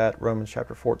things like that. Romans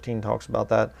chapter 14 talks about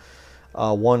that.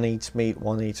 One eats meat,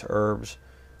 one eats herbs.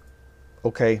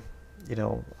 Okay,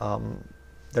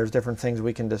 there's different things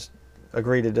we can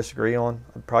agree to disagree on.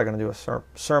 I'm probably going to do a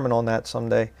sermon on that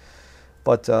someday.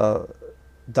 But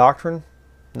doctrine,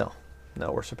 no,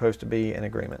 we're supposed to be in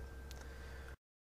agreement.